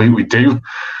absolutely do.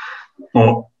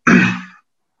 But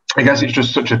I guess it's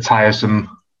just such a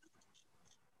tiresome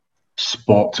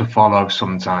sport to follow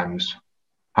sometimes.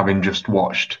 Having just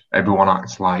watched everyone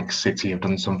act like City have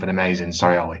done something amazing.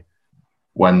 Sorry, Ollie.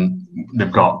 When they've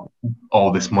got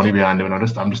all this money behind them, and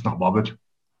I'm just not bothered.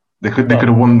 They could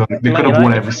have won. They could have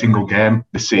won every single game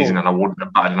this season, and I wouldn't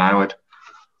have batted an eyelid.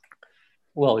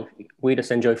 Well, we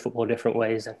just enjoy football different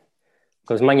ways, then,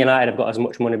 because Man United have got as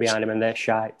much money behind them, and they're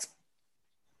shite.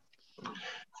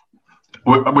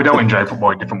 We don't enjoy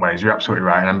football in different ways. You're absolutely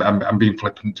right, and I'm being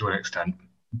flippant to an extent.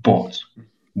 But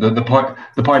the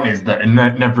point is that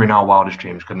never in our wildest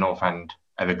dreams could North End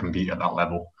ever compete at that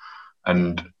level,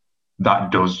 and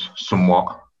that does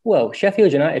somewhat. Well,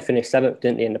 Sheffield United finished 7th,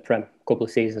 didn't they, in the Prem a couple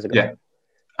of seasons ago? Yeah.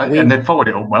 and they followed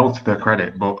it up well to their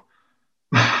credit, but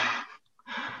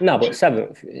no, but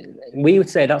 7th, we would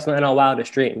say that's not in our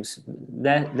wildest dreams.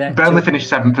 Burnley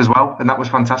finished 7th as well, and that was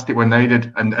fantastic when they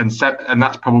did, and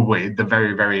that's probably the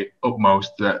very, very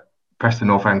utmost that Preston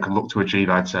North End could look to achieve,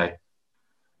 I'd say.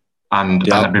 And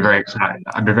I'd be very excited.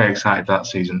 I'd be very excited for that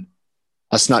season.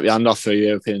 I'd snap your hand off for a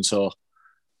European tour.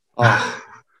 Oh,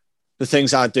 the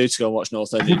things I'd do to go and watch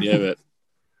North End in Europe.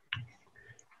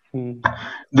 The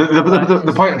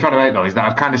point I'm trying to make, though, is that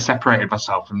I've kind of separated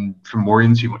myself from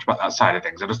worrying too much about that side of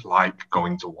things. I just like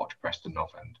going to watch Preston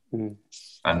North End.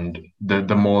 And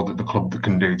the more that the club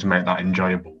can do to make that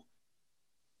enjoyable.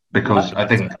 Because I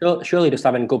think... Surely just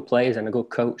having good players and a good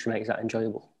coach makes that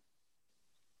enjoyable.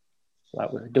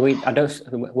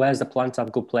 Where's the plan to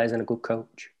have good players and a good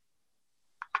coach?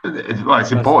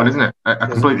 It's important, isn't it? I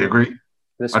completely agree.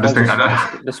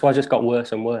 The squad just got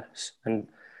worse and worse. And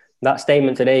that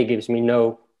statement today gives me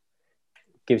no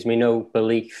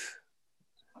belief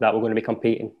that we're going to be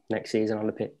competing next season on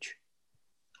the pitch.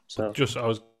 So that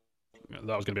was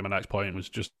going to be my next point, was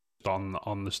just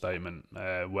on the statement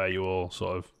where you all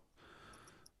sort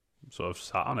of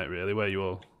sat on it, really, where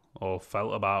you all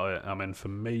felt about it. I mean, for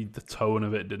me, the tone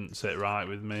of it didn't sit right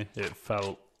with me. It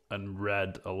felt and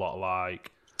read a lot like,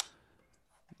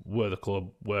 we're the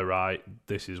club, we're right,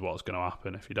 this is what's going to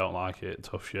happen. If you don't like it,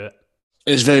 tough shit.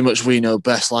 It was very much we know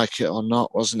best, like it or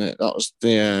not, wasn't it? That was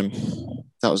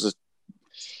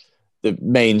the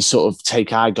main sort of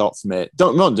take I got from it.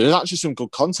 Don't remember, there's actually some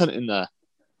good content in there,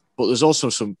 but there's also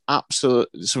some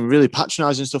really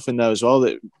patronising stuff in there as well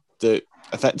that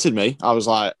affected me. I was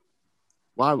like,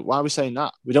 why are we saying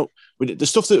that? The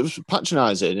stuff that was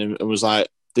patronising and was like,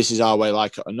 this is our way,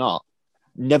 like it or not,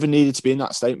 never needed to be in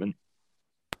that statement.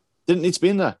 Didn't need to be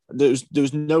in there. There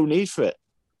was no need for it.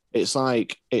 It's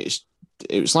like it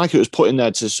was put in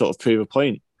there to sort of prove a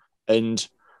point. And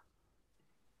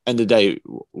end of the day,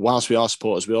 whilst we are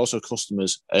supporters, we're also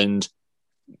customers, and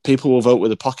people will vote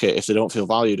with a pocket if they don't feel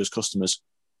valued as customers.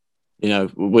 You know,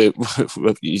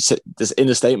 in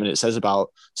the statement it says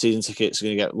about season tickets are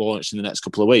going to get launched in the next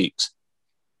couple of weeks.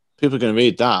 People are going to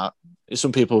read that.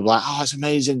 Some people will be like, "Oh, it's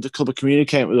amazing! The club are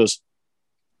communicating with us."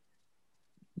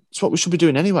 It's what we should be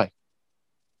doing anyway.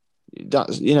 But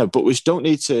we don't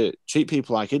need to treat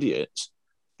people like idiots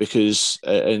because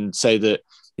and say that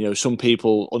some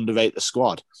people underrate the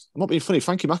squad. I'm not being funny.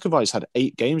 Frankie McAvoy's had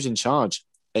 8 games in charge,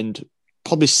 and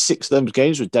probably 6 of them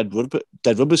games were dead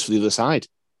rubbers for the other side.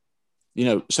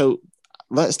 So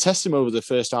let's test him over the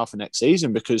first half of next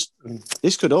season, because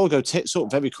this could all go tits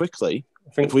up very quickly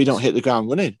if we don't hit the ground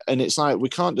running. And it's like, we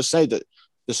can't just say that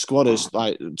the squad has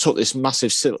took this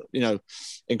massive,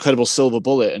 incredible silver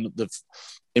bullet and they've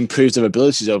improved their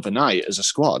abilities overnight as a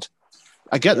squad.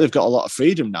 I get they've got a lot of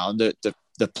freedom now and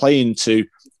they're playing to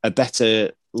a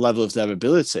better level of their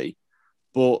ability,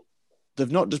 but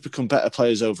they've not just become better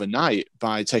players overnight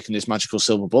by taking this magical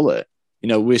silver bullet.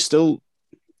 We're still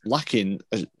lacking,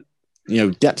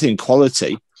 depth in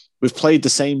quality. We've played the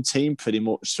same team pretty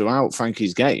much throughout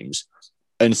Frankie's games,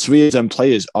 and 3 of them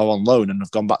players are on loan and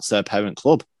have gone back to their parent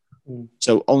club.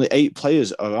 So only 8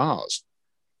 players are ours.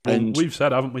 And we've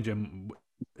said, haven't we, Jim,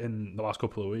 in the last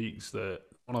couple of weeks, that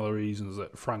one of the reasons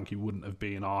that Frankie wouldn't have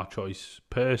been our choice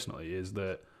personally is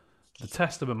that the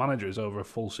test of a manager is over a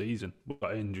full season. We've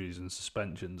got injuries and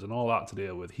suspensions and all that to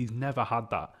deal with. He's never had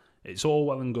that. It's all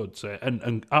well and good,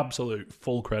 and absolute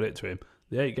full credit to him.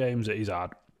 The 8 games that he's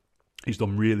had, he's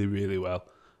done really, really well.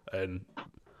 And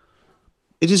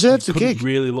he deserves the gig.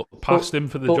 Really look past him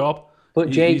for the job.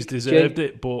 But he's deserved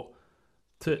it. But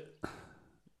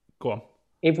go on.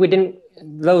 If we didn't,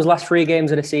 those last 3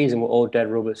 games of the season were all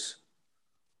dead rubbers.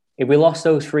 If we lost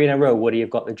those 3 in a row, would he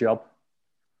have got the job?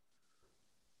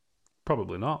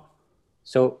 Probably not.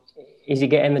 So is he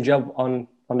getting the job on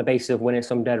the basis of winning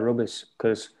some dead rubbers?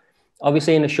 Because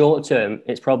obviously in the short term,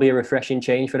 it's probably a refreshing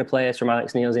change for the players from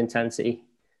Alex Neil's intensity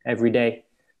every day.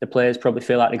 The players probably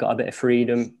feel like they got a bit of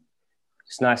freedom.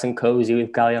 It's nice and cosy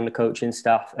with Gally on the coaching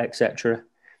staff, etc.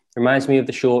 Reminds me of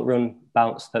the short run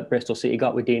bounce that Bristol City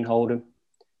got with Dean Holden.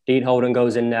 Dean Holden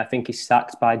goes in there, I think he's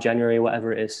sacked by January,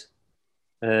 whatever it is.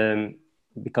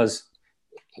 Because,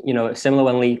 it's similar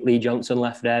when Lee Johnson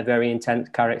left there, very intense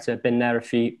character, been there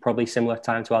probably similar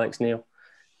time to Alex Neil.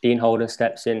 Dean Holden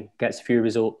steps in, gets a few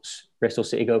results. Bristol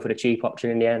City go for the cheap option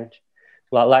in the end.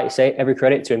 Like you say, every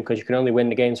credit to him, because you can only win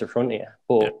the games in front of you.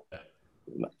 But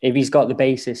if he's got the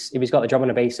job on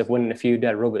the basis of winning a few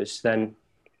dead rubbers, then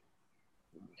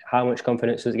how much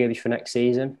confidence does it give you for next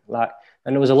season?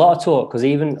 And there was a lot of talk, because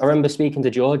even I remember speaking to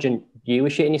George, and you were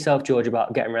shitting yourself, George,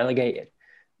 about getting relegated.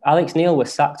 Alex Neil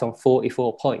was sacked on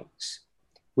 44 points.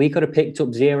 We could have picked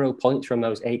up 0 points from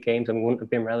those 8 games and we wouldn't have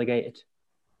been relegated.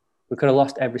 We could have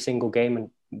lost every single game and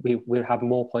we would have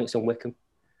more points than Wycombe.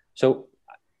 So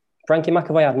Frankie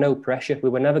McAvoy had no pressure. We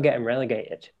were never getting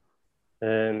relegated.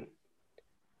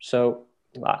 So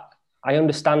I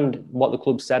understand what the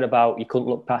club said about you couldn't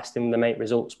look past him, the 8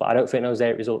 results, but I don't think those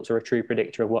 8 results are a true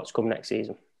predictor of what's come next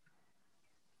season.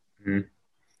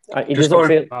 He doesn't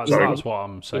feel. That's what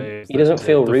I'm saying. He doesn't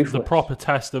feel ruthless. The proper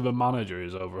test of a manager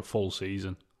is over a full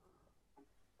season.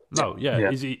 No,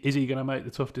 Is he going to make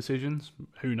the tough decisions?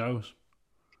 Who knows?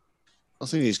 I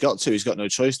think he's got to. He's got no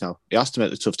choice now. He has to make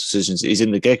the tough decisions. He's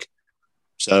in the gig.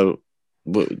 So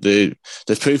the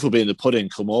proof will be in the pudding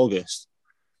come August.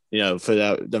 You know, for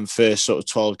them first sort of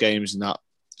 12 games in that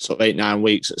sort of 8-9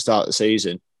 weeks at the start of the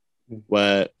season,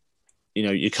 where you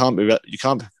know you can't be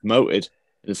promoted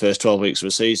in the first 12 weeks of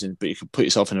a season, but you can put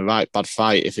yourself in a right bad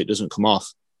fight if it doesn't come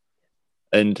off.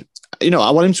 And you know,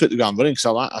 I want him to hit the ground running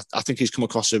because I think he's come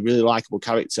across a really likable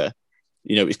character.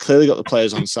 You know, he's clearly got the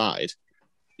players on side.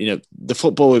 You know, the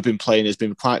football we've been playing has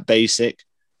been quite basic,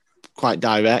 quite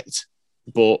direct,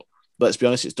 but let's be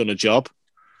honest, it's done a job.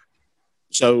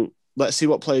 So let's see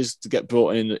what players to get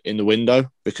brought in the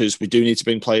window, because we do need to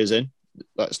bring players in.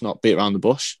 Let's not beat around the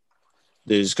bush.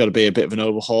 There's got to be a bit of an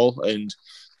overhaul, and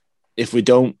if we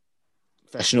don't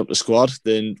freshen up the squad,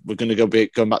 then we're going to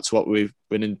going back to what we've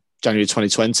been in January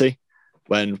 2020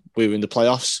 when we were in the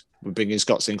playoffs. We're bringing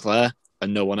Scott Sinclair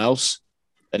and no one else.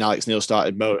 And Alex Neil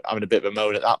started having a bit of a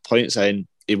moan at that point, saying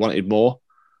he wanted more,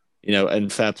 you know,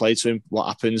 and fair play to him. What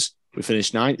happens? We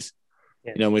finished 9th.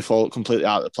 Yeah. You know, we fall completely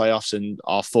out of the playoffs and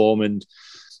our form, and,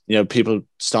 you know, people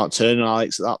start turning on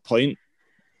Alex at that point.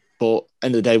 But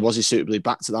end of the day, was he suitably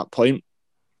back to that point?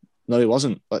 No, he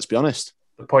wasn't. Let's be honest.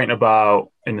 The point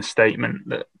about in the statement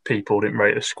that people didn't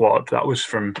rate the squad, that was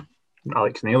from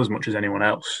Alex Neil as much as anyone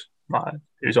else. Like,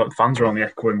 it was like the fans were only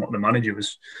echoing what the manager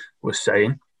was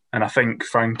saying. And I think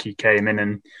Frankie came in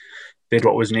and did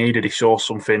what was needed. He saw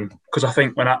something. Because I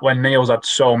think when Neil's had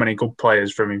so many good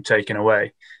players from him taken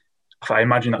away, I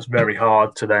imagine that's very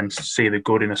hard to then see the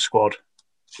good in a squad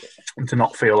and to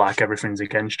not feel like everything's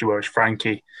against you. Whereas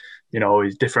Frankie, you know,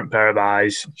 he's a different pair of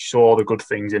eyes. He saw the good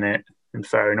things in it. And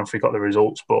fair enough, he got the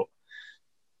results. But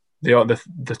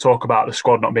the talk about the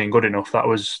squad not being good enough, that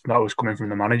was coming from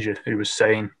the manager, who was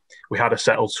saying we had a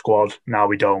settled squad, now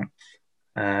we don't.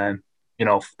 You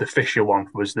know, the Fisher one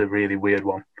was the really weird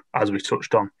one, as we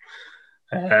touched on.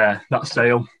 That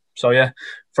sale. So, yeah,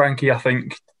 Frankie, I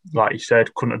think, like you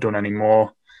said, couldn't have done any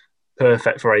more.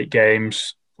 Perfect for 8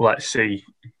 games. Let's see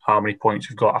how many points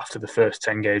we've got after the first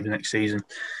 10 games next season.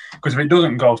 Because if it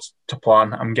doesn't go to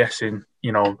plan, I'm guessing,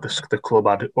 you know, the club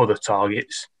had other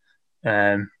targets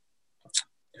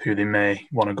who they may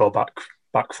want to go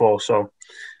back for. So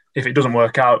if it doesn't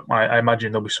work out, I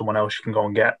imagine there'll be someone else you can go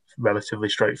and get relatively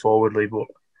straightforwardly. But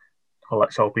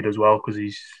let's hope he does well, because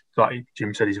he's, like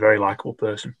Jim said, he's a very likeable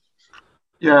person.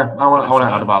 Yeah, I want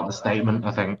to add about the statement,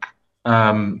 I think.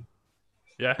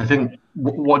 I think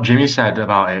what Jimmy said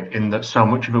about it, in that so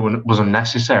much of it was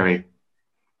unnecessary,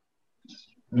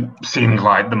 seemed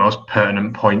like the most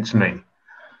pertinent point to me.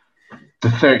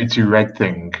 The 32 red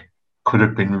thing could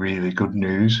have been really good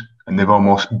news, and they've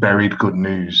almost buried good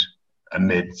news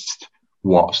amidst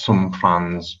what some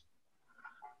fans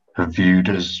have viewed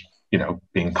as, you know,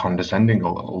 being condescending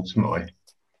ultimately.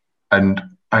 And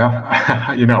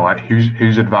you know,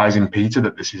 who's advising Peter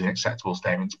that this is an acceptable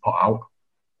statement to put out?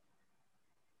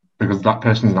 Because that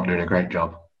person's not doing a great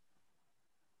job.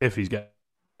 If he's getting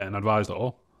advised at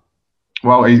all.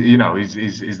 Well,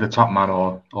 he's the top man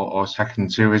or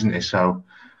second to, isn't he? So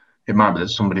it might be that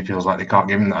somebody feels like they can't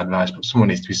give him that advice, but someone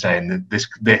needs to be saying that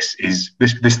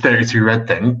this 32 red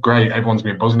thing, great, everyone's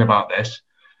been buzzing about this.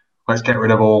 Let's get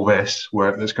rid of all this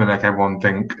that's going to make everyone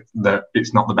think that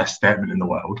it's not the best statement in the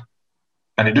world.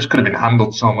 And it just could have been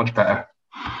handled so much better.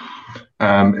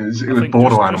 It was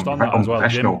borderline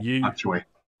unprofessional, Jim, actually.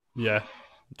 Yeah.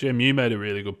 Jim, you made a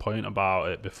really good point about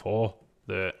it before,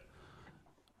 that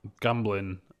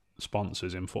gambling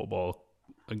sponsors in football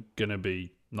are going to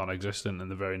be non-existent in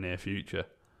the very near future.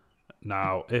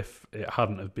 Now, if it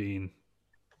hadn't have been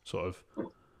sort of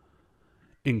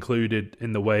included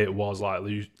in the way it was, like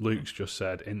Luke's just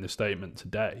said in the statement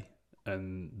today,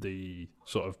 and the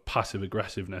sort of passive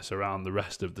aggressiveness around the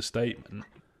rest of the statement,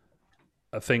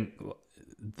 I think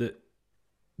that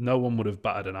no one would have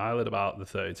batted an eyelid about the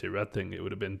 32 red thing. It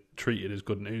would have been treated as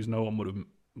good news. No one would have,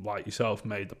 like yourself,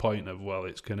 made the point of, well,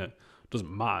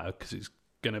 doesn't matter because it's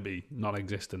going to be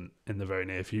non-existent in the very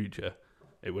near future.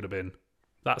 It would have been,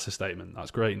 that's a statement. That's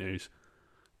great news.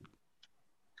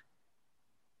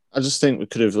 I just think we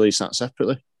could have released that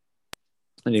separately.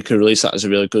 and you can release that as a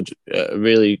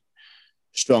really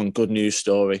strong good news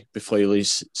story before you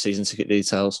release season ticket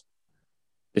details,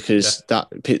 because that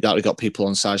got people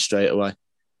on side straight away.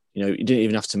 You didn't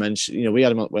even have to mention. We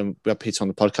had him when we had Peter on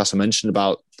the podcast. I mentioned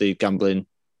about the gambling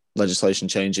legislation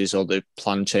changes or the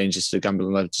plan changes to the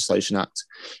Gambling Legislation Act,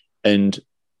 and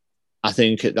I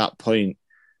think at that point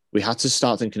we had to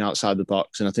start thinking outside the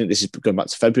box. And I think this is going back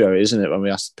to February, isn't it, when we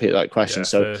asked Peter that question?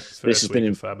 So this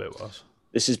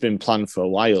has been planned for a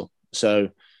while. So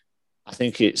I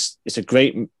think it's a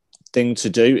great thing to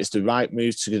do. It's the right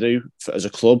move to do as a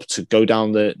club, to go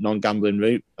down the non-gambling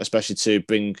route, especially to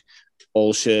bring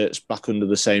all shirts back under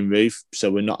the same roof.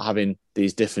 So we're not having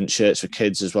these different shirts for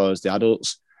kids as well as the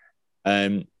adults.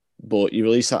 But you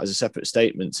release that as a separate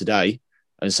statement today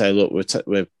and say, look,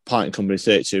 we're parting company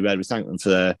 32 Red. We thank them for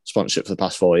their sponsorship for the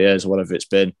past 4 years or whatever it's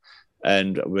been.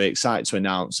 And we're excited to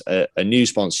announce a new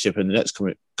sponsorship in the next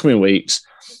coming weeks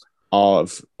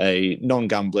of a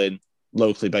non-gambling,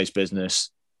 locally based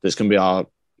business that's going to be our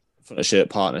front of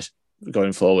shirt partner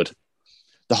going forward.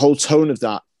 The whole tone of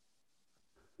that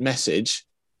message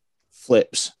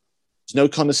flips. There's no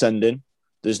condescending.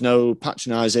 There's no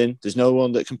patronising. There's no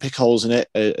one that can pick holes in it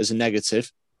as a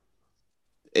negative.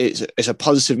 It's a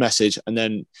positive message, and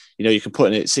then you can put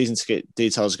in it. Season ticket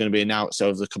details are going to be announced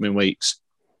over the coming weeks.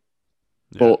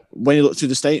 Yeah. But when you look through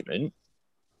the statement,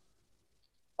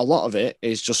 a lot of it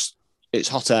is just it's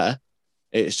hot air.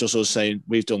 It's just us saying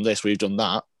we've done this, we've done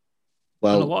that.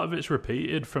 Well, and a lot of it's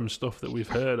repeated from stuff that we've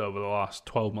heard over the last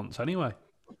 12 months anyway,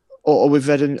 or we've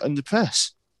read in the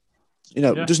press.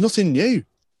 There's nothing new.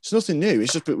 It's nothing new.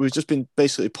 It's just we've just been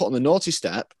basically put on the naughty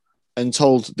step and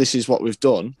told this is what we've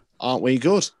done. Aren't we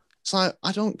good? It's like,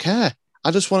 I don't care. I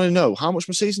just want to know how much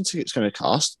my season ticket's going to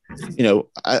cost. That's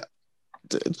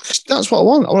what I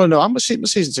want. I want to know how much my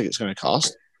season ticket's going to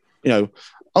cost. Are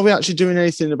we actually doing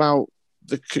anything about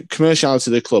the commerciality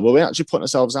of the club? Are we actually putting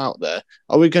ourselves out there?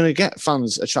 Are we going to get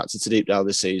fans attracted to Deep Dale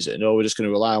this season? Or are we just going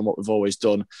to rely on what we've always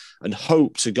done and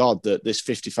hope to God that this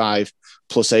 55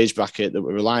 plus age bracket that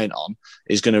we're relying on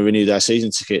is going to renew their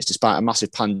season tickets despite a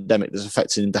massive pandemic that's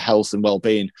affecting the health and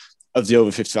well-being of the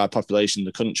over 55 population in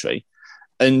the country?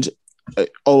 And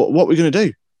what are we going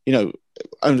to do?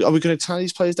 Are we going to tie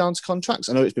these players down to contracts?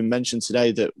 I know it's been mentioned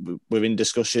today that we're in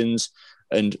discussions,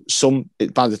 and some,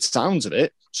 by the sounds of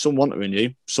it, some want to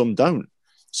renew, some don't.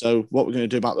 So what we're going to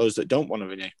do about those that don't want to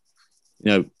renew?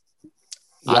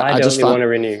 Why don't they want to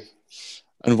renew?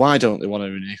 And why don't they want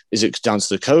to renew? Is it down to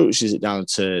the coach? Is it down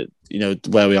to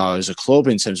where we are as a club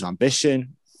in terms of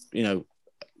ambition?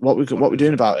 What we're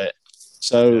doing about it?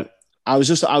 So. Yeah. I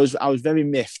was very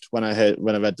miffed when I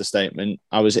read the statement.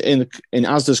 I was in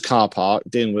Asda's car park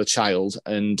dealing with a child,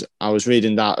 and I was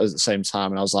reading that at the same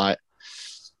time, and I was like,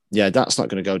 "Yeah, that's not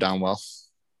going to go down well."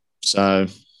 So,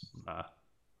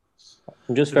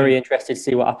 I'm just very interested to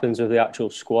see what happens with the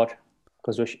actual squad,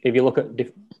 because if you look at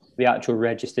the actual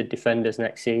registered defenders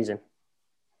next season,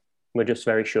 we're just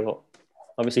very short.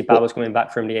 Obviously, Bauer's coming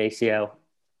back from the ACL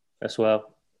as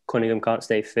well. Cunningham can't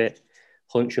stay fit.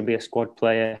 Hunt should be a squad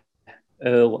player.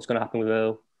 Earl, what's going to happen with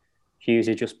Earl? Hughes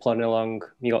is just plodding along.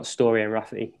 You got Story and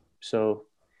Rafferty, so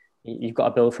you've got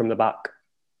to build from the back.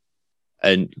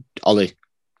 And Ollie,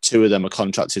 2 of them are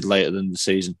contracted later than the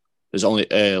season. There's only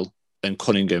Earl and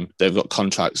Cunningham. They've got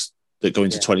contracts that go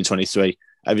into 2023.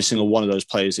 Every single one of those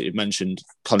players that you've mentioned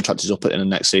contracted up in the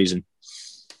next season.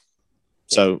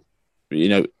 So,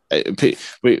 it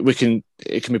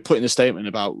can be put in a statement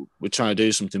about we're trying to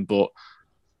do something, but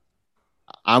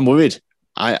I'm worried.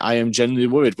 I am genuinely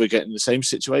worried we're getting the same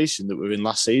situation that we were in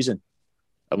last season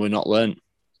and we're not learned.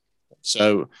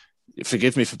 So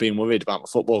forgive me for being worried about my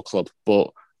football club, but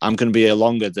I'm going to be here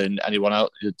longer than anyone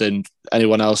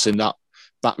else in that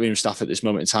backroom staff at this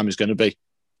moment in time is going to be.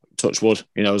 Touch wood,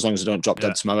 as long as I don't drop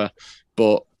dead tomorrow.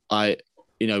 But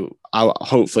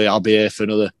hopefully I'll be here for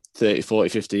another 30, 40,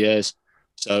 50 years.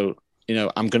 So,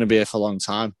 I'm going to be here for a long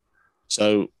time.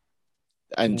 So,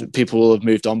 and people will have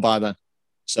moved on by then.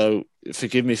 So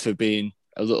forgive me for being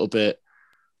a little bit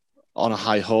on a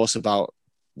high horse about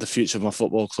the future of my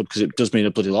football club, because it does mean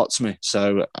a bloody lot to me.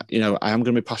 So, I am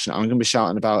going to be passionate. I'm going to be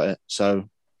shouting about it. So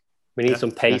we need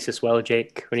some pace as well,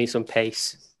 Jake. We need some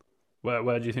pace.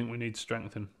 Where do you think we need to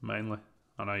strengthen mainly?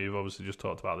 I know you've obviously just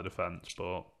talked about the defence,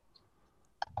 but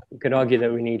you could argue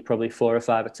that we need probably 4 or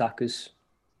 5 attackers,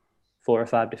 4 or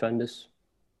 5 defenders,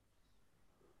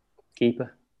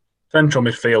 keeper. Central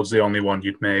midfield's the only one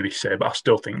you'd maybe say, but I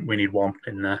still think we need one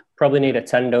in there. Probably need a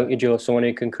 10, don't you, Joe? Someone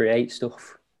who can create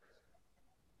stuff.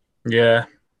 Yeah,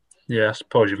 I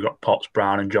suppose you've got Potts,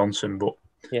 Brown and Johnson, but...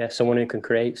 Yeah, someone who can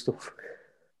create stuff.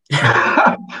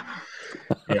 Yeah.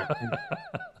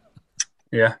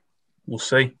 yeah, we'll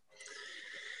see.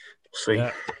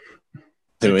 Yeah. I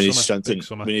think we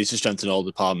need to strengthen all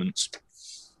departments.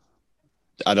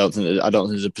 I don't think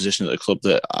there's a position at the club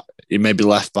that it may be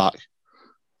left back,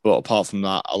 but apart from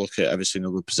that, I look at every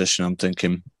single other position. I'm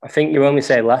thinking. I think you only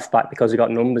say left back because we've got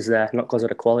numbers there, not because of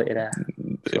the quality there.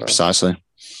 So. Precisely.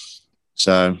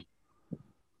 So,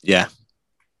 yeah,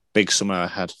 big summer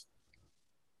ahead.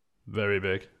 Very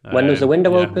big. When does the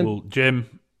window open? Well,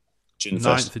 Jim, June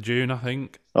 9th of June, I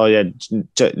think. Oh, yeah.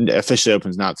 It officially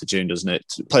opens 9th of June, doesn't it?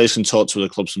 Players can talk to the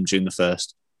clubs from June the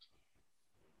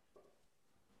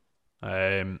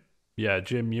 1st. Yeah,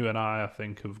 Jim, you and I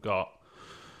think, have got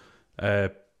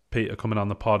Peter coming on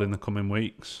the pod in the coming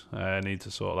weeks. Need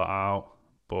to sort that out.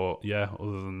 But, yeah,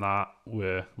 other than that,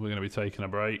 we're going to be taking a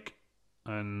break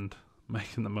and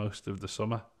making the most of the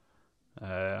summer.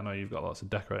 I know you've got lots of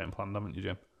decorating planned, haven't you,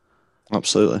 Jim?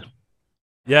 Absolutely.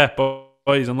 Yeah,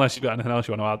 boys, unless you've got anything else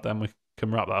you want to add, then we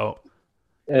can wrap that up.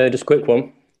 Just a quick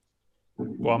one.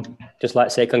 Go on. Just like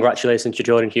to say congratulations to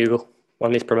Jordan Hugill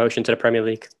on his promotion to the Premier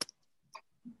League.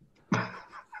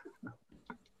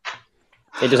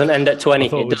 It doesn't end at 20.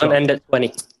 It doesn't end at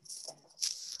 20.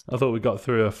 I thought we got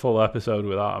through a full episode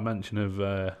without a mention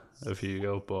of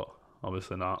Hugo, but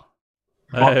obviously not.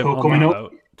 Coming up.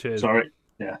 Note, cheers. Sorry.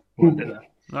 Yeah. We'll do that.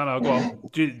 No, go on.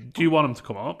 Do you want him to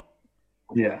come up?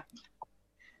 Yeah.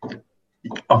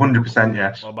 100%,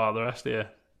 yes. What about the rest of you?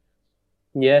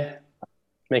 Yeah.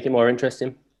 Make it more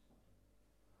interesting.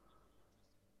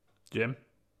 Jim?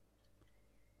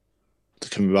 To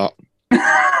come back.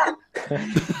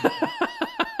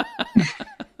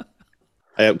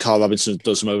 I hope Carl Robinson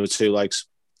does them over 2 legs.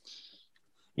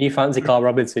 You fancy Carl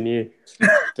Robinson, you?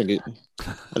 I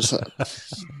just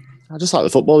like the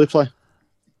football they play.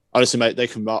 Honestly, mate, they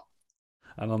come back.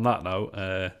 And on that note,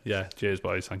 cheers,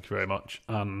 boys. Thank you very much.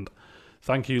 And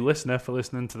thank you, listener, for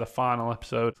listening to the final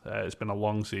episode. It's been a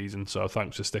long season, so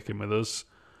thanks for sticking with us.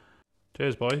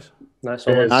 Cheers, boys. Nice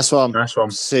one. Nice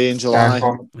one. See you in July.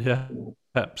 Yeah.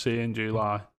 Yep, see you in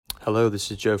July. Hello, this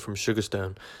is Joe from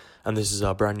Sugarstone, and this is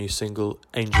our brand new single,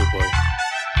 Angel Boy.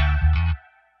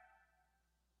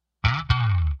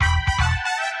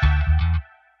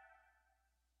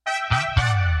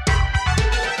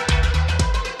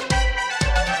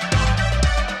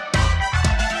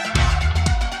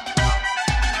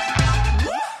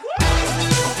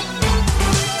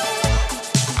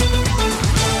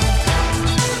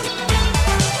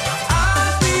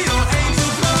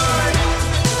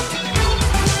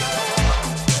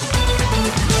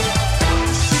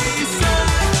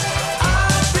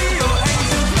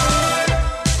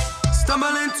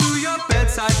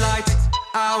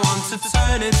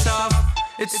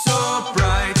 It's so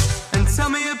bright, and tell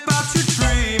me about your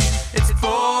dream. It's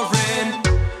boring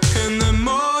in the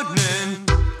morning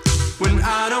when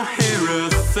I don't hear a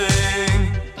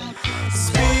thing.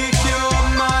 Speak your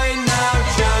mind now,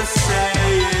 just say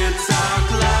it out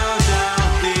loud.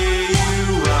 I'll hear you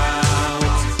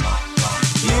out.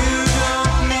 You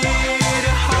don't need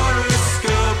a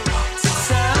horoscope to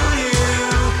tell you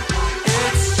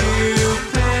it's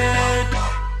stupid.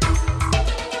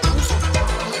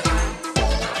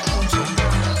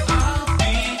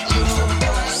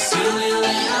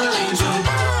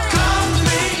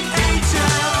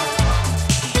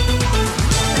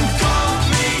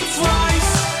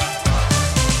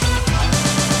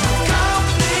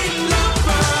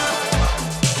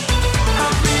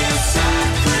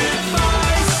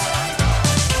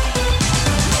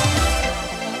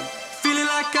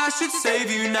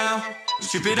 Save you now,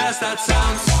 stupid as that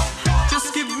sounds.